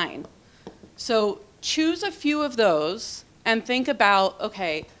 refine. So choose a few of those and think about,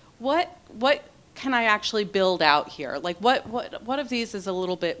 okay, what can I actually build out here? Like what of these is a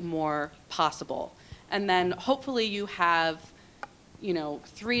little bit more possible? And then hopefully you have, you know,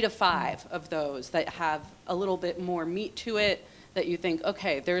 3 to 5 of those that have a little bit more meat to it, that you think,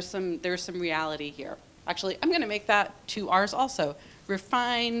 okay, there's some reality here. Actually, I'm going to make that 2 R's also.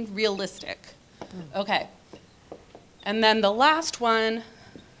 Refine, realistic. Okay. And then the last one,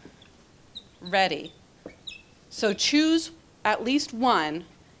 ready. So choose at least one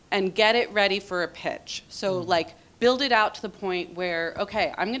and get it ready for a pitch. So like build it out to the point where,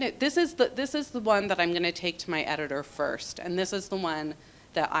 okay, this is the one that I'm going to take to my editor first, and this is the one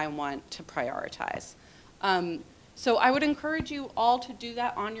that I want to prioritize. So I would encourage you all to do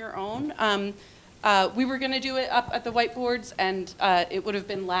that on your own. We were going to do it up at the whiteboards, and it would have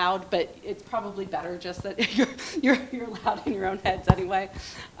been loud, but it's probably better just that you're loud in your own heads anyway.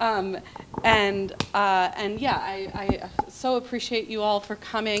 And yeah, I so appreciate you all for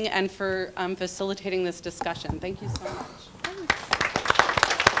coming and for facilitating this discussion. Thank you so much.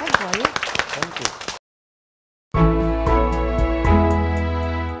 Thanks, Wahyu. Thank you.